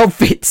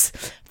outfits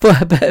for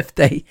her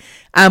birthday.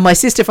 And my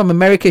sister from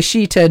America,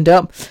 she turned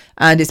up,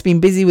 and it's been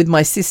busy with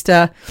my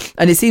sister,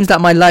 and it seems like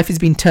my life has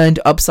been turned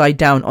upside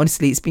down.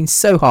 Honestly, it's been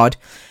so hard,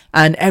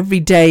 and every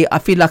day I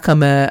feel like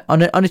I'm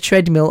on a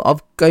treadmill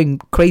of going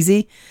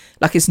crazy,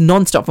 like it's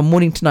non-stop from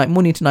morning to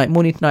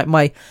night.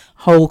 My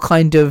whole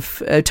kind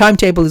of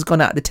timetable has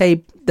gone out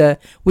the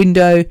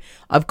window.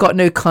 I've got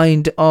no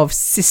kind of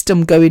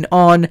system going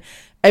on.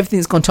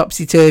 Everything's gone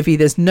topsy-turvy.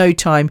 There's no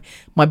time.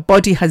 My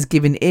body has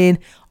given in.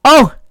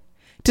 Oh,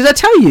 did I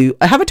tell you?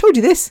 Have I told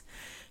you this?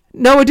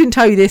 No, I didn't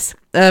tell you this.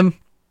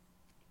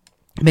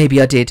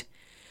 Maybe I did.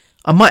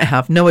 I might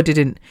have. No, I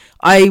didn't.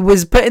 I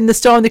was putting the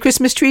star on the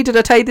Christmas tree. Did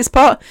I tell you this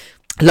part?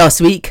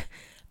 Last week.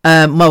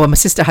 Well, my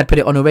sister had put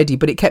it on already,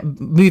 but it kept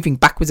moving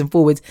backwards and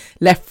forwards,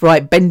 left,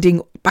 right,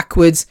 bending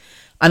backwards.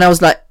 And I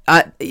was like,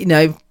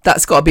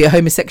 that's got to be a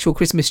homosexual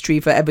Christmas tree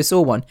if I ever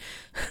saw one.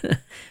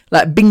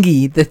 Like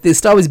Bingy. The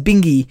star was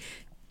Bingy.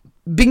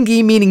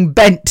 Bingy meaning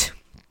bent.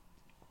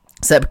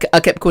 So I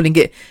kept calling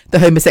it the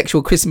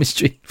homosexual Christmas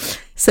tree.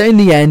 So in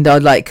the end, I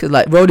like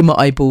rolling my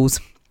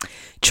eyeballs,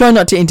 try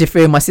not to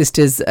interfere in my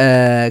sister's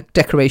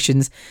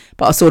decorations,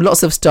 but I saw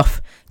lots of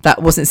stuff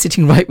that wasn't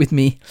sitting right with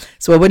me.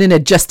 So I went and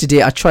adjusted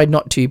it. I tried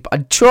not to, but I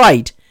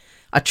tried,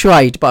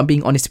 but I'm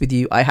being honest with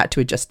you, I had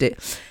to adjust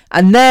it.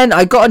 And then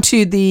I got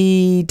onto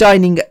the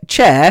dining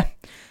chair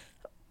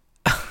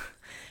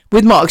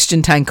with my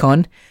oxygen tank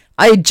on.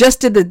 I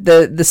adjusted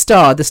the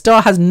star. The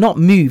star has not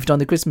moved on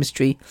the Christmas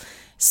tree.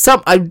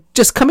 I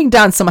just coming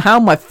down, somehow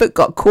my foot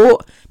got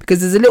caught because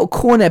there's a little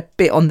corner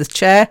bit on the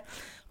chair.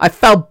 I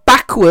fell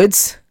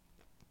backwards.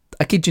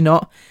 I kid you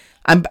not.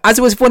 And as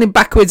I was falling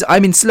backwards,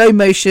 I'm in slow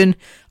motion.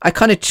 I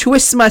kind of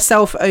twist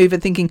myself over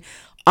thinking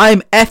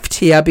I'm effed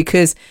here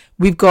because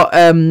we've got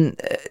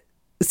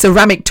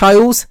ceramic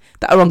tiles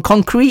that are on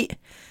concrete.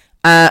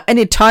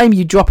 Anytime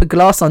you drop a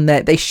glass on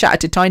there, they shatter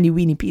to tiny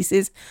weeny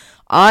pieces.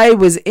 I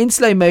was in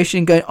slow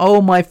motion going,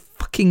 oh my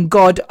fucking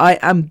God, I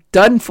am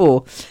done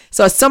for.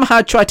 So I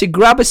somehow tried to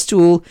grab a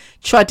stool,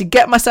 tried to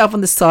get myself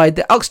on the side.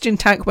 The oxygen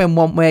tank went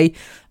one way.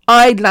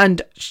 I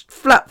land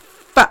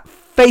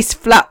face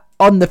flat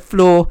on the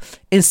floor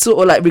in sort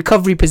of like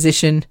recovery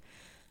position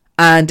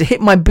and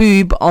hit my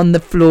boob on the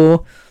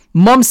floor.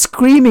 Mum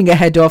screaming her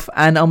head off,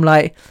 and I'm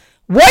like,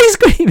 why are you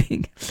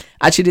screaming?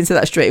 Actually, I didn't say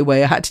that straight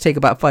away. I had to take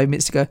about 5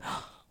 minutes to go,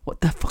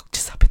 what the fuck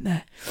just happened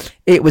there?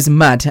 It was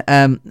mad.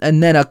 And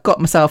then I got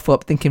myself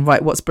up thinking,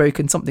 right, what's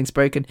broken? Something's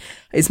broken.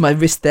 Is my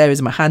wrist there?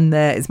 Is my hand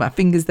there? Is my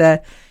fingers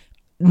there?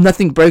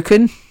 Nothing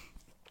broken.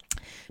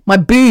 My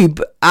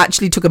boob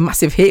actually took a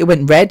massive hit. It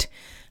went red.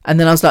 And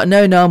then I was like,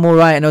 no, I'm all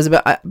right. And I was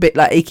a bit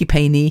like achy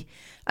painy.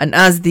 And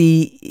as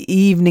the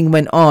evening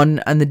went on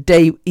and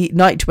the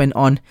night went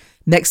on,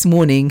 next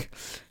morning,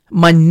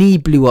 my knee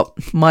blew up.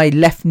 My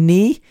left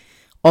knee.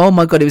 Oh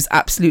my God, it was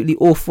absolutely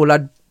awful.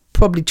 I'd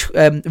probably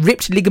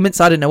ripped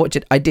ligaments. I don't know what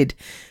I did.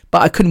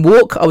 But I couldn't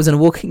walk. I was on a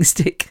walking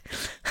stick.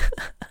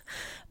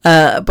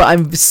 But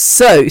I'm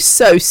so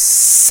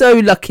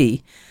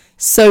lucky.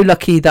 So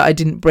lucky that I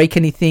didn't break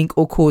anything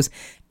or cause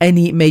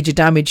any major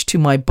damage to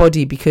my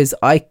body, because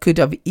I could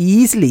have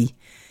easily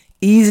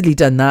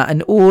done that,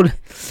 and all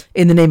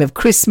in the name of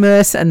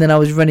Christmas. And then I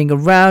was running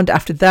around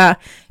after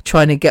that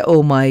trying to get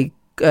all my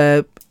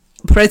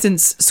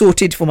presents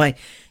sorted for my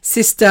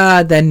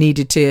sister, then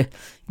needed to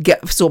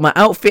sort my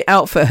outfit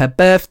out for her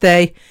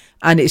birthday,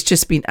 and it's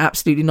just been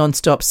absolutely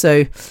non-stop.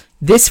 So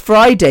this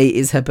Friday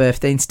is her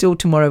birthday, and still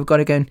tomorrow I've got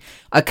to go and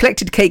I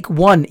collected cake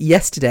 1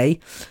 yesterday,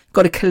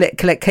 got to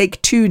collect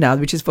cake 2 now,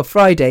 which is for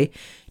Friday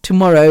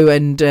tomorrow.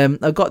 And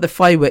I've got the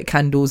firework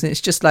candles, and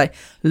it's just like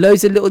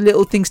loads of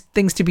little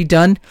things to be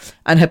done.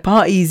 And her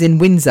party's in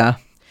Windsor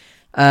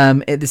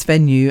at this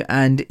venue,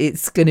 and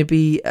it's going to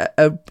be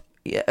a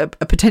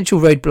potential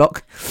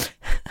roadblock.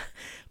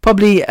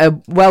 Probably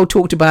well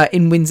talked about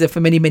in Windsor for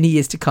many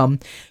years to come,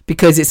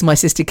 because it's my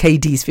sister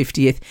KD's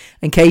 50th,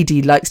 and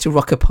KD likes to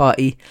rock a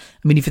party.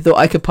 I mean, if you thought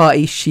I could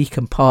party, she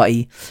can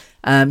party.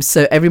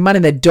 So every man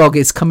and their dog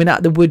is coming out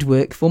of the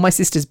woodwork for my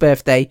sister's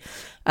birthday.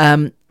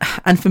 And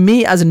for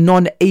me, as a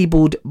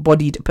non-abled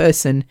bodied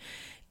person,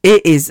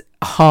 it is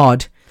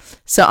hard.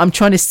 So I'm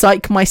trying to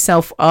psych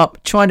myself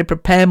up, trying to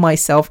prepare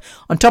myself.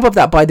 On top of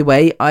that, by the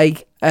way,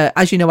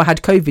 as you know, I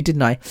had COVID,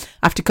 didn't I?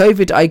 After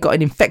COVID, I got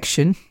an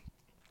infection.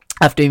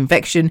 After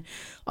infection,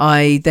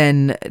 I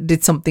then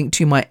did something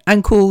to my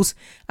ankles.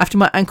 After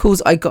my ankles,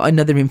 I got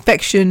another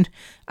infection.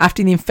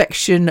 After the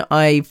infection,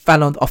 I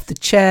fell off the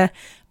chair.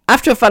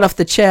 After I fell off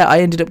the chair,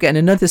 I ended up getting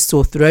another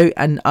sore throat.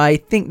 And I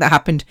think that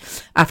happened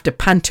after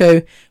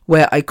Panto,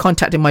 where I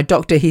contacted my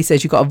doctor. He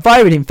says, you've got a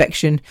viral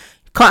infection.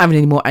 Can't have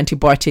any more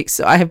antibiotics.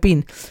 So I have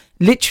been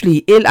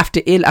literally ill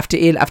after ill after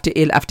ill after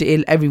ill after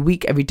ill every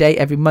week, every day,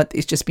 every month.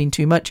 It's just been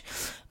too much.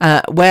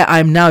 Where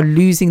I'm now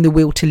losing the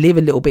will to live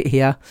a little bit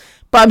here.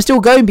 But I'm still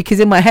going, because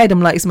in my head,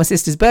 I'm like, it's my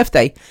sister's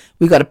birthday.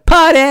 We got a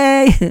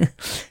party.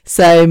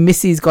 So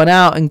Missy's gone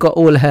out and got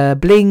all her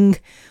bling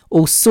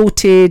all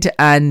sorted.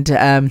 And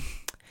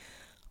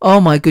oh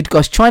my good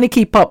gosh, trying to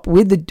keep up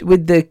with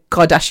the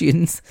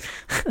Kardashians.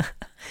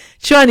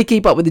 Trying to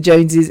keep up with the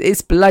Joneses.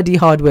 It's bloody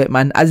hard work,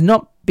 man. As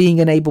not being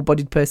an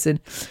able-bodied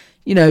person,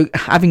 you know,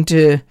 having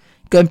to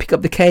go and pick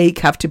up the cake,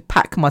 have to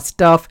pack my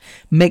stuff,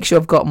 make sure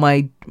I've got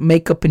my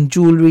makeup and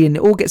jewellery, and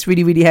it all gets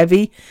really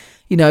heavy.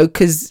 You know,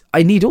 because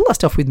I need all that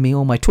stuff with me,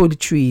 all my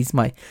toiletries,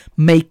 my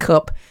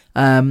makeup,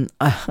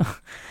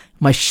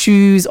 my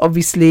shoes,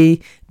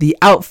 obviously, the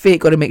outfit,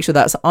 got to make sure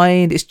that's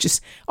ironed. It's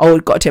just,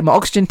 I've got to take my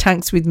oxygen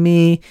tanks with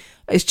me.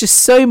 It's just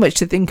so much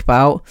to think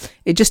about.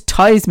 It just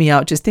tires me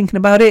out just thinking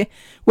about it.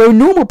 Where a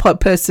normal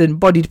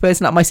bodied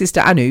person like my sister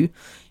Anu,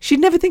 she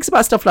never thinks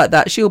about stuff like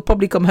that. She'll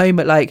probably come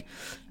home at like,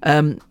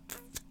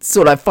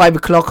 sort of like 5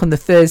 o'clock on the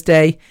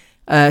Thursday,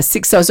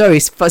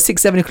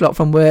 6-7 o'clock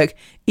from work,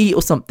 eat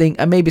or something,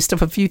 and maybe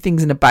stuff a few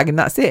things in a bag, and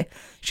that's it.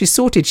 She's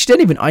sorted. She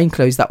don't even iron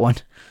clothes, that one.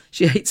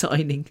 She hates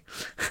ironing.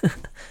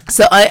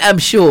 So I am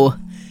sure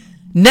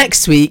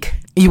next week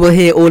you will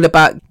hear all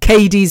about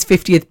KD's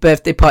 50th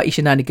birthday party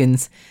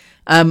shenanigans.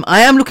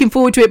 I am looking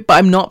forward to it, but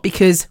I'm not,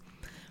 because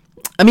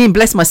I mean,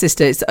 bless my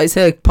sister, it's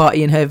her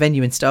party and her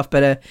venue and stuff,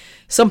 but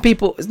some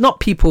people, it's not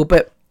people,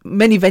 but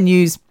many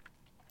venues,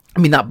 I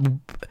mean, that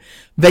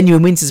venue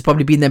in Windsor's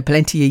probably been there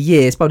plenty of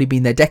years, probably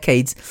been there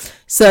decades.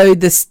 So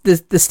the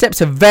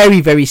steps are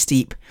very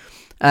steep,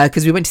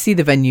 because we went to see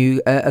the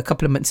venue a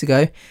couple of months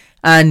ago,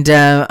 and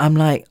I'm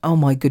like, oh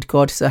my good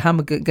God, so how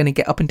am I going to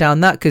get up and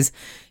down that? Because,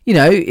 you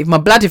know, if my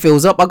bladder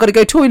fills up, I've got to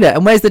go toilet.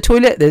 And where's the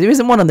toilet? There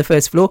isn't one on the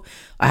first floor.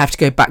 I have to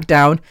go back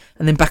down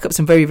and then back up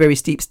some very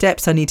steep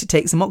steps. I need to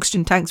take some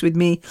oxygen tanks with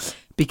me,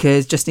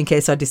 because just in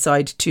case I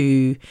decide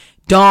to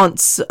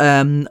dance,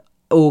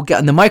 or get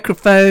on the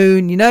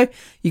microphone, you know,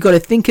 you got to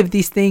think of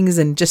these things,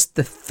 and just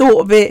the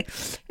thought of it,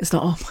 it's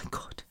like, oh my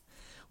God,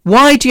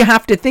 why do you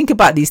have to think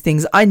about these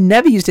things? I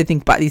never used to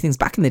think about these things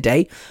back in the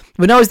day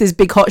when I was this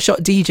big hotshot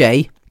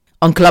DJ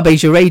on Club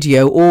Asia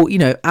Radio, or, you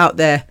know, out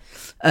there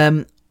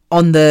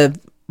on the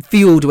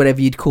field,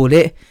 whatever you'd call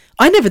it.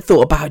 I never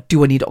thought about,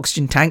 do I need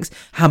oxygen tanks?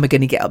 How am I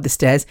going to get up the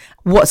stairs?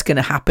 What's going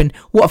to happen?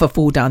 What if I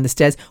fall down the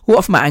stairs? What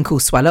if my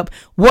ankles swell up?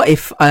 What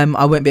if I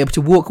won't be able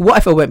to walk? What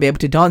if I won't be able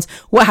to dance?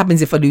 What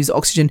happens if I lose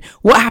oxygen?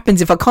 What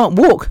happens if I can't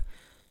walk?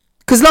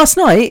 Because last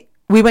night,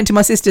 we went to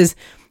my sister's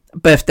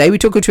birthday. We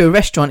took her to a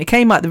restaurant. It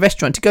came out the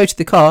restaurant to go to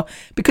the car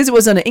because it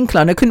was on an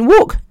incline. I couldn't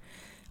walk.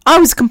 I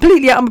was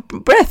completely out of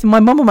breath. And my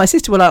mum and my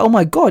sister were like, "Oh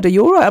my God, are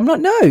you all right?" I'm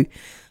like, "No, I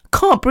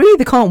can't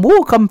breathe. I can't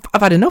walk.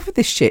 I've had enough of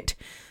this shit."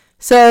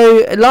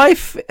 So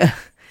life,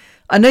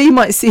 I know you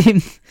might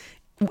seem,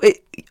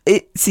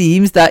 it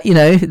seems that, you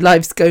know,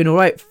 life's going all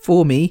right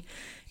for me.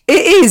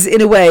 It is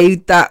in a way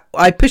that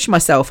I push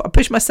myself.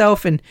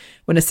 And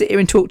when I sit here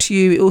and talk to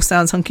you, it all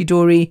sounds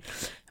hunky-dory.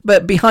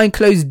 But behind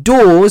closed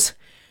doors,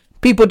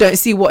 people don't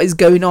see what is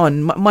going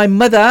on. My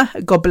mother,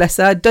 God bless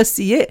her, does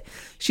see it.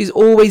 She's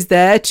always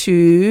there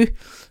to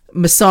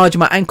massage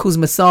my ankles,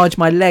 massage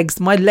my legs.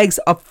 My legs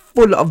are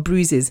full of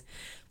bruises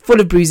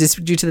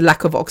due to the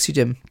lack of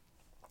oxygen.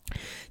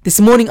 This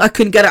morning, I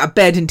couldn't get out of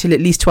bed until at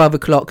least 12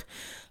 o'clock.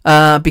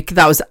 Because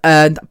that was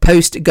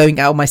post going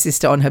out with my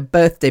sister on her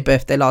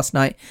birthday last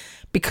night,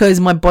 because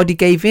my body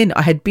gave in.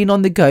 I had been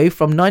on the go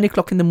from 9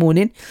 o'clock in the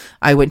morning.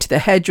 I went to the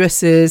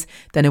hairdressers,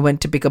 then I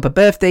went to pick up a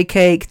birthday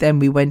cake, then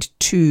we went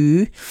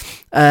to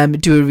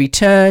do a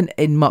return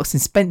in Marks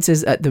and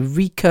Spencer's at the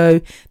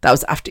Rico. That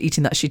was after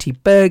eating that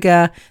shitty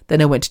burger.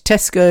 Then I went to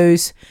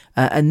Tesco's,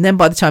 and then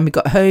by the time we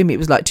got home, it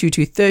was like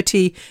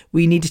 2:30.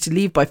 We needed to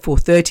leave by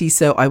 4:30,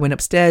 so I went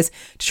upstairs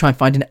to try and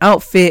find an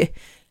outfit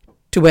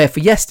to wear for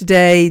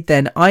yesterday.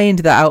 Then ironed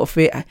that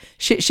outfit,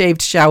 shit shaved,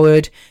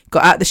 showered,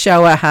 got out the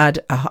shower,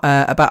 had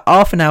about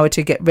half an hour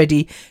to get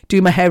ready,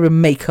 do my hair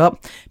and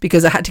makeup,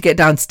 because I had to get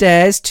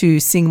downstairs to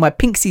sing my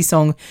Pinksy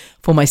song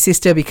for my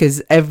sister,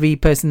 because every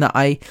person that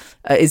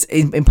is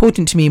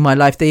important to me in my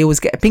life, they always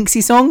get a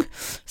Pinksy song.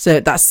 So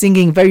that's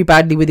singing very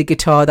badly with a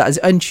guitar that is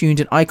untuned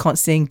and I can't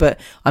sing, but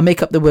I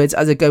make up the words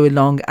as I go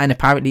along, and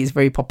apparently it's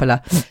very popular.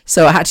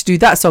 So I had to do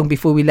that song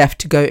before we left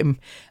to go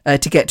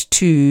to get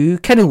to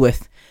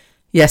Kenilworth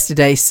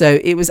yesterday. So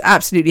it was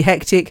absolutely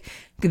hectic.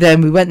 Then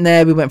we went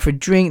there, we went for a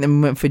drink,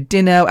 then we went for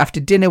dinner. After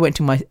dinner, went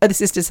to my other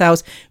sister's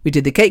house. We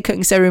did the cake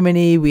cutting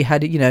ceremony. We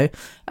had, you know,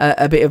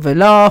 a bit of a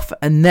laugh,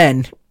 and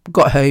then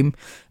got home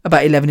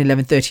about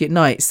 11:30 at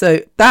night. So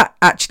that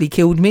actually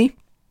killed me.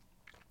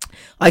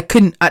 I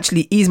couldn't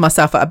actually ease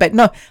myself out of bed.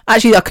 No,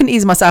 actually, I couldn't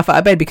ease myself out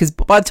of bed because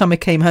by the time I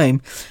came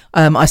home,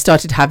 I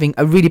started having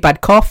a really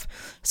bad cough.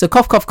 So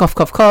cough,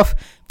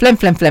 phlegm.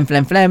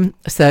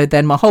 So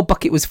then my whole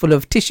bucket was full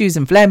of tissues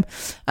and phlegm.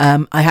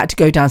 I had to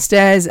go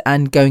downstairs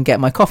and go and get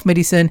my cough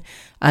medicine.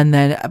 And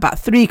then about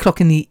 3 o'clock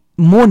in the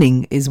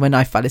morning is when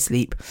I fell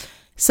asleep.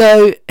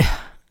 So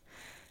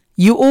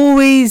you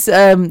always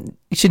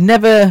should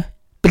never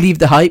believe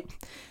the hype.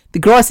 The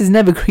grass is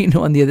never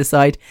greener on the other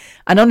side.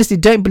 And honestly,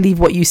 don't believe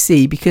what you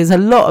see, because a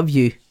lot of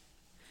you,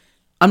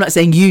 I'm not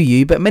saying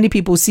you, but many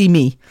people see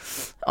me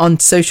on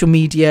social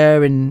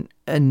media and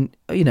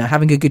you know,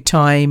 having a good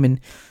time and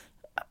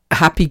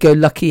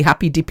happy-go-lucky,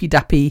 happy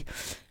dippy-dappy.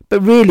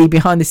 But really,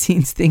 behind the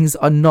scenes, things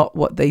are not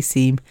what they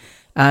seem.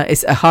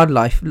 It's a hard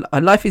life.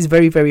 Life is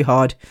very, very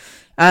hard.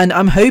 And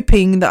I'm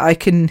hoping that I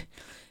can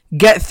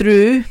get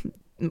through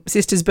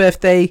sister's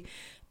birthday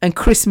and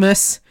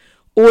Christmas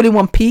all in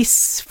one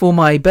piece for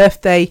my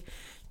birthday,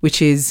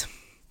 which is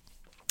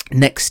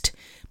next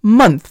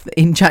month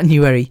in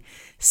January.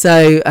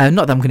 So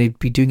not that I'm going to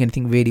be doing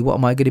anything really. What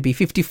am I going to be?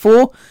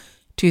 54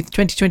 to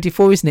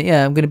 2024, isn't it?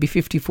 Yeah, I'm going to be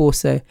 54.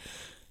 So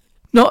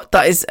not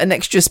that it's an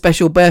extra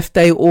special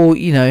birthday, or,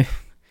 you know,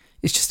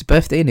 it's just a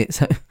birthday, isn't it?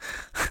 So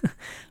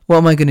what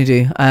am I going to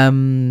do?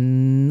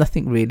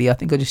 Nothing really. I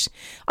think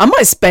I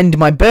might spend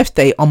my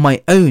birthday on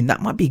my own.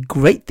 That might be a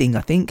great thing,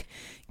 I think.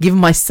 Giving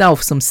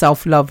myself some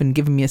self-love and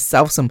giving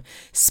myself some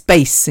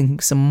space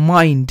and some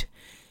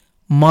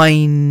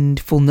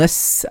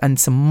mindfulness and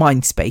some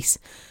mind space.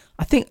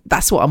 I think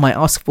that's what I might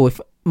ask for. If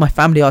my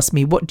family asks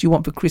me, what do you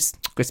want for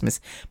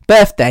Christmas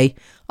birthday,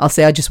 I'll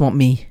say I just want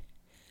me.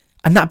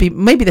 And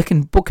maybe they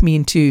can book me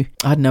into,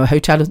 I don't know, a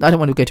hotel. I don't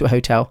want to go to a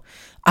hotel.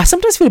 I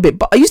sometimes feel a bit,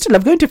 I used to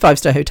love going to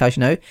 5-star hotels,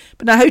 you know,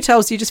 but now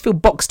hotels, you just feel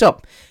boxed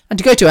up. And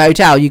to go to a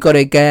hotel, you got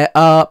to get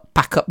up,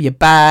 pack up your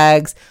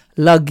bags,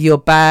 lug your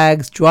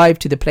bags, drive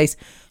to the place.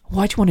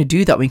 Why do you want to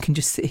do that when you can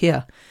just sit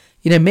here?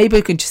 You know, maybe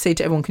I can just say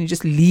to everyone, can you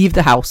just leave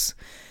the house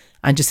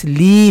and just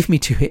leave me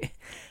to it?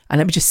 And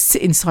let me just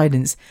sit in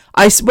silence.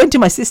 I went to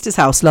my sister's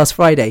house last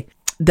Friday.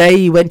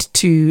 They went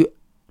to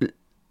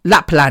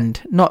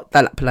Lapland, not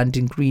that Lapland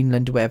in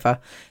Greenland or wherever.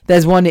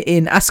 There's one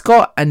in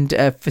Ascot, and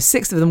for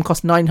 6 of them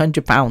cost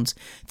 £900.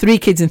 3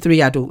 kids and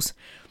 3 adults.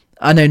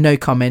 I know, no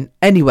comment.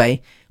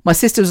 Anyway, my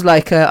sister was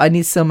like, I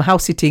need some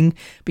house sitting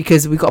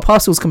because we got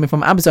parcels coming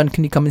from Amazon.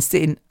 Can you come and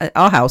sit in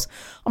our house?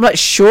 I'm like,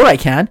 sure I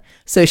can.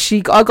 So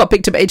I got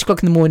picked up at 8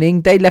 o'clock in the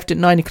morning. They left at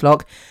 9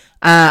 o'clock.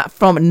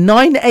 From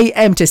 9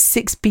 a.m. to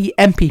 6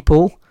 p.m.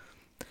 people,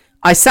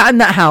 I sat in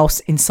that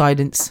house in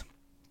silence.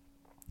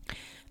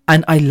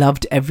 And I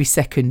loved every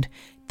second.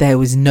 There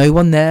was no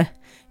one there.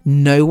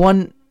 No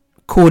one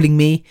calling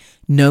me.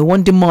 No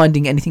one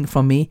demanding anything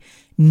from me.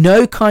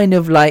 No kind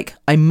of like,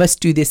 I must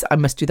do this, I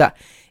must do that.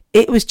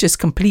 It was just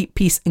complete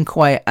peace and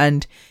quiet.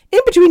 And in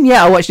between,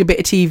 I watched a bit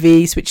of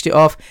TV, switched it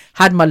off,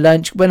 had my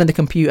lunch, went on the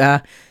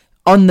computer,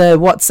 on the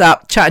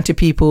WhatsApp, chatting to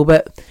people.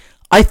 But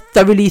I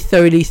thoroughly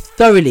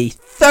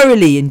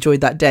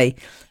enjoyed that day.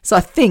 So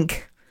I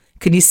think,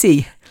 can you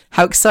see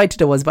how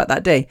excited I was about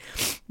that day?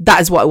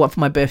 That is what I want for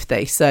my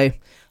birthday. So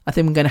I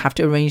think I'm going to have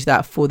to arrange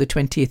that for the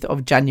 20th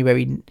of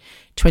January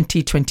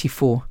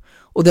 2024.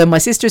 Although my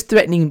sister's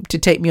threatening to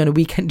take me on a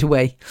weekend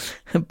away,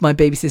 my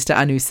baby sister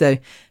Anu. So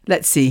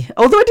let's see.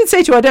 Although I did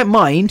say to her I don't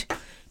mind,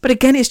 but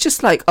again it's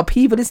just like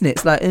upheaval, isn't it?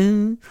 It's like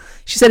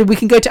she said we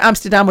can go to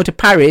Amsterdam or to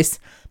Paris,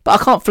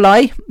 but I can't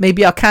fly.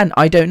 Maybe I can.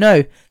 I don't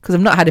know, because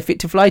I've not had a fit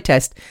to fly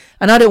test,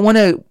 and I don't want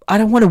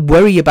to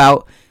worry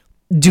about,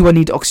 do I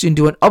need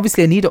oxygen?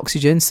 Obviously I need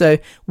oxygen. So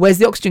where's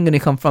the oxygen going to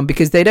come from?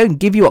 Because they don't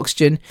give you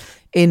oxygen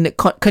in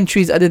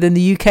countries other than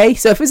the UK.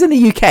 So if it's in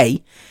the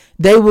UK,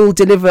 they will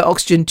deliver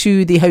oxygen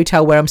to the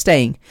hotel where I'm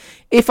staying.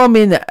 If I'm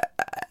in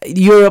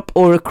Europe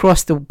or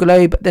across the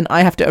globe, then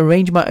I have to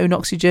arrange my own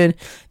oxygen.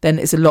 Then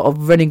it's a lot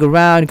of running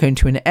around, going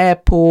to an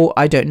airport.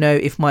 I don't know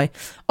if my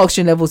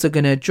oxygen levels are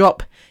going to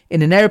drop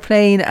in an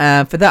airplane.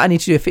 For that I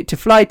need to do a fit to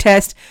fly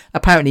test.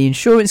 Apparently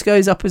insurance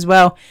goes up as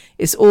well.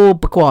 It's all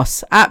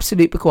bakwas,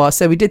 absolute bakwas.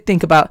 So we did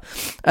think about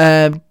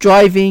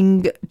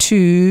driving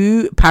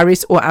to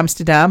Paris or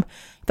Amsterdam.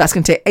 That's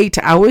going to take 8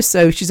 hours,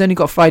 so she's only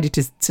got Friday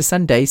to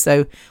Sunday,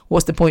 so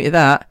what's the point of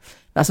that?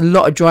 That's a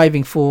lot of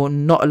driving for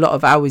not a lot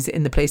of hours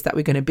in the place that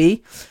we're going to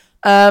be.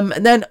 And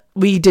then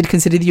we did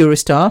consider the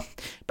Eurostar,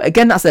 but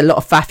again that's a lot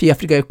of faff. You have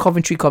to go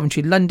Coventry,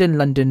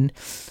 London.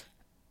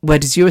 Where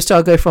does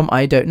Eurostar go from?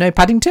 I don't know.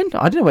 Paddington?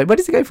 I don't know. Where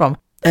does it go from?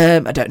 I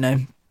don't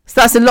know.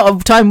 So that's a lot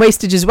of time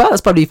wastage as well. That's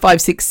probably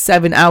 5, 6,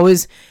 7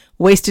 hours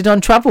wasted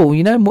on travel,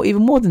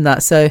 even more than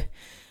that. So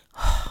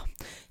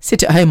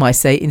sit at home, I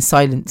say, in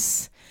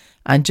silence.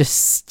 And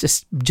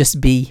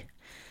just be,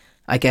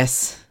 I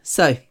guess.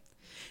 So,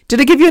 did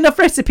I give you enough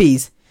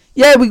recipes?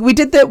 Yeah, we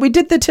did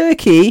the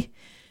turkey.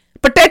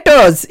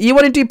 Potatoes. You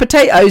want to do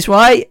potatoes,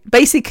 right?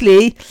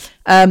 Basically,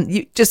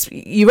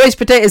 you roast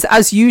potatoes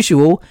as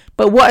usual.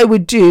 But what I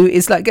would do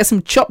is like get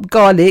some chopped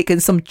garlic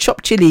and some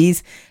chopped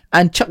chilies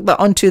and chuck that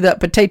onto the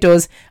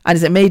potatoes,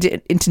 and it made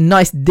it into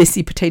nice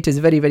desi potatoes.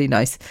 Very, very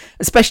nice,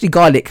 especially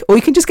garlic. Or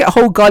you can just get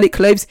whole garlic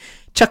cloves,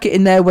 chuck it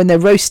in there when they're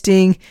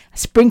roasting.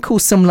 Sprinkle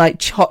some like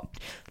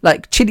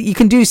chili. You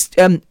can do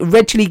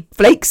red chili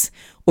flakes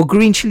or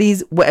green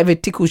chilies, whatever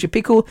tickles your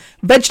pickle.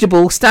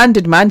 Vegetable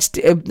standard, man.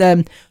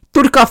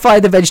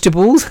 Turkafy the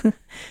vegetables.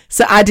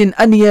 So add in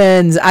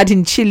onions, add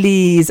in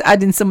chilies,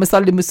 add in some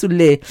masala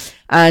musulle,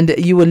 and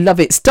you will love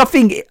it.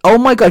 Stuffing, oh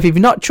my god, if you've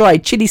not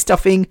tried chili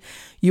stuffing,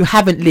 you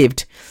haven't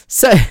lived.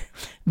 So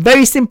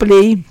very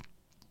simply,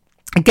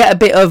 get a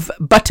bit of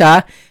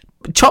butter,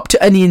 chopped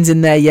onions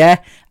in there, yeah,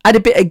 add a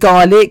bit of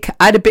garlic,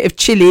 add a bit of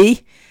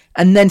chili,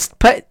 and then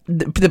put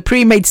the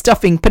pre-made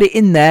stuffing, put it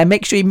in there,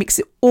 make sure you mix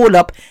it all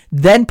up,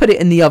 then put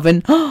it in the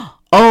oven.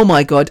 Oh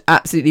my god,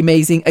 absolutely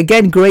amazing.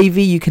 Again,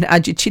 gravy, you can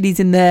add your chilies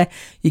in there,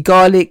 your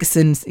garlics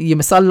and your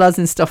masalas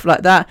and stuff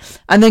like that.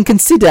 And then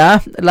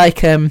consider,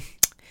 like, I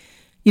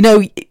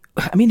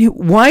mean,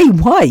 why?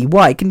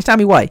 Can you tell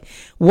me why?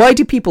 Why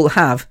do people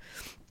have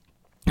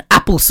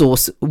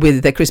applesauce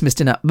with their Christmas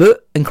dinner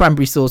and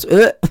cranberry sauce?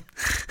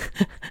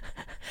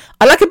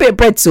 I like a bit of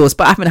bread sauce,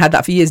 but I haven't had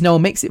that for years. No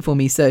one makes it for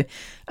me. So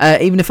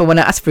even if I want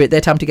to ask for it, they're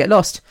time to get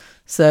lost.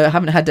 So I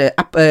haven't had a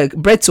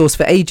bread sauce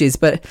for ages.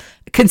 But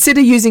consider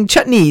using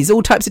chutneys,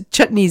 all types of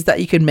chutneys that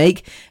you can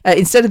make.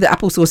 Instead of the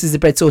apple sauces, the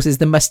bread sauces,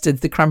 the mustards,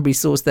 the cranberry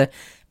sauce, the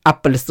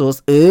apple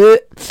sauce. And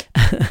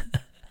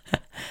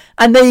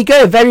there you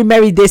go. Very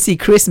merry desi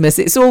Christmas.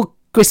 It's all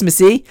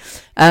Christmassy.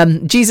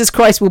 Jesus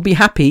Christ will be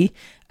happy.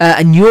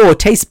 And your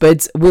taste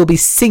buds will be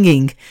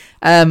singing.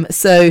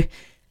 So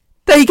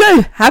there you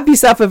go. Have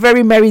yourself a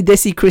very merry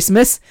desi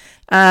Christmas.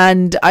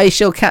 And I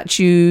shall catch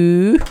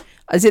you...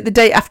 Is it the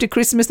day after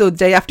Christmas or the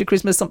day after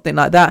Christmas? Something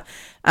like that.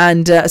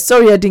 And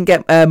sorry I didn't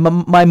get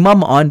my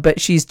mum on,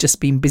 but she's just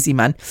been busy,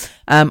 man.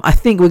 I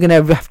think we're going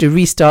to have to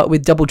restart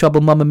with Double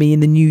Trouble Mama Me in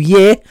the new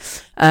year.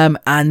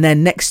 And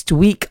then next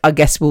week, I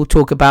guess we'll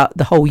talk about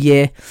the whole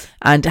year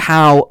and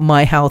how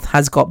my health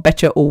has got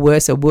better or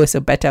worse or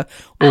better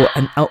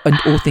and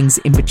all things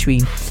in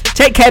between.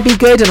 Take care, be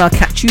good, and I'll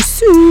catch you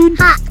soon.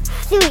 Hot,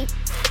 sweet,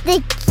 sticky,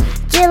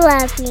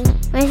 jalopy,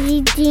 Messy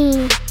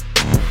Dean.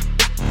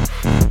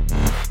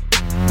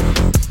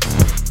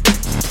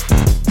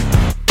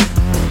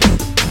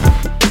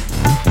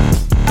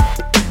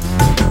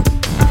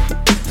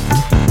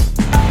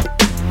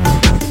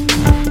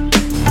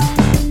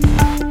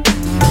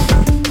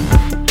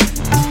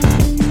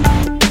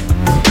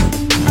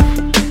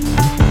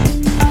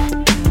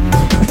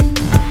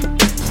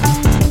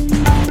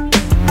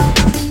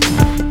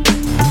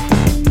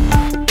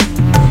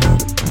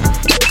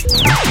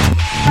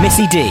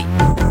 Missy D.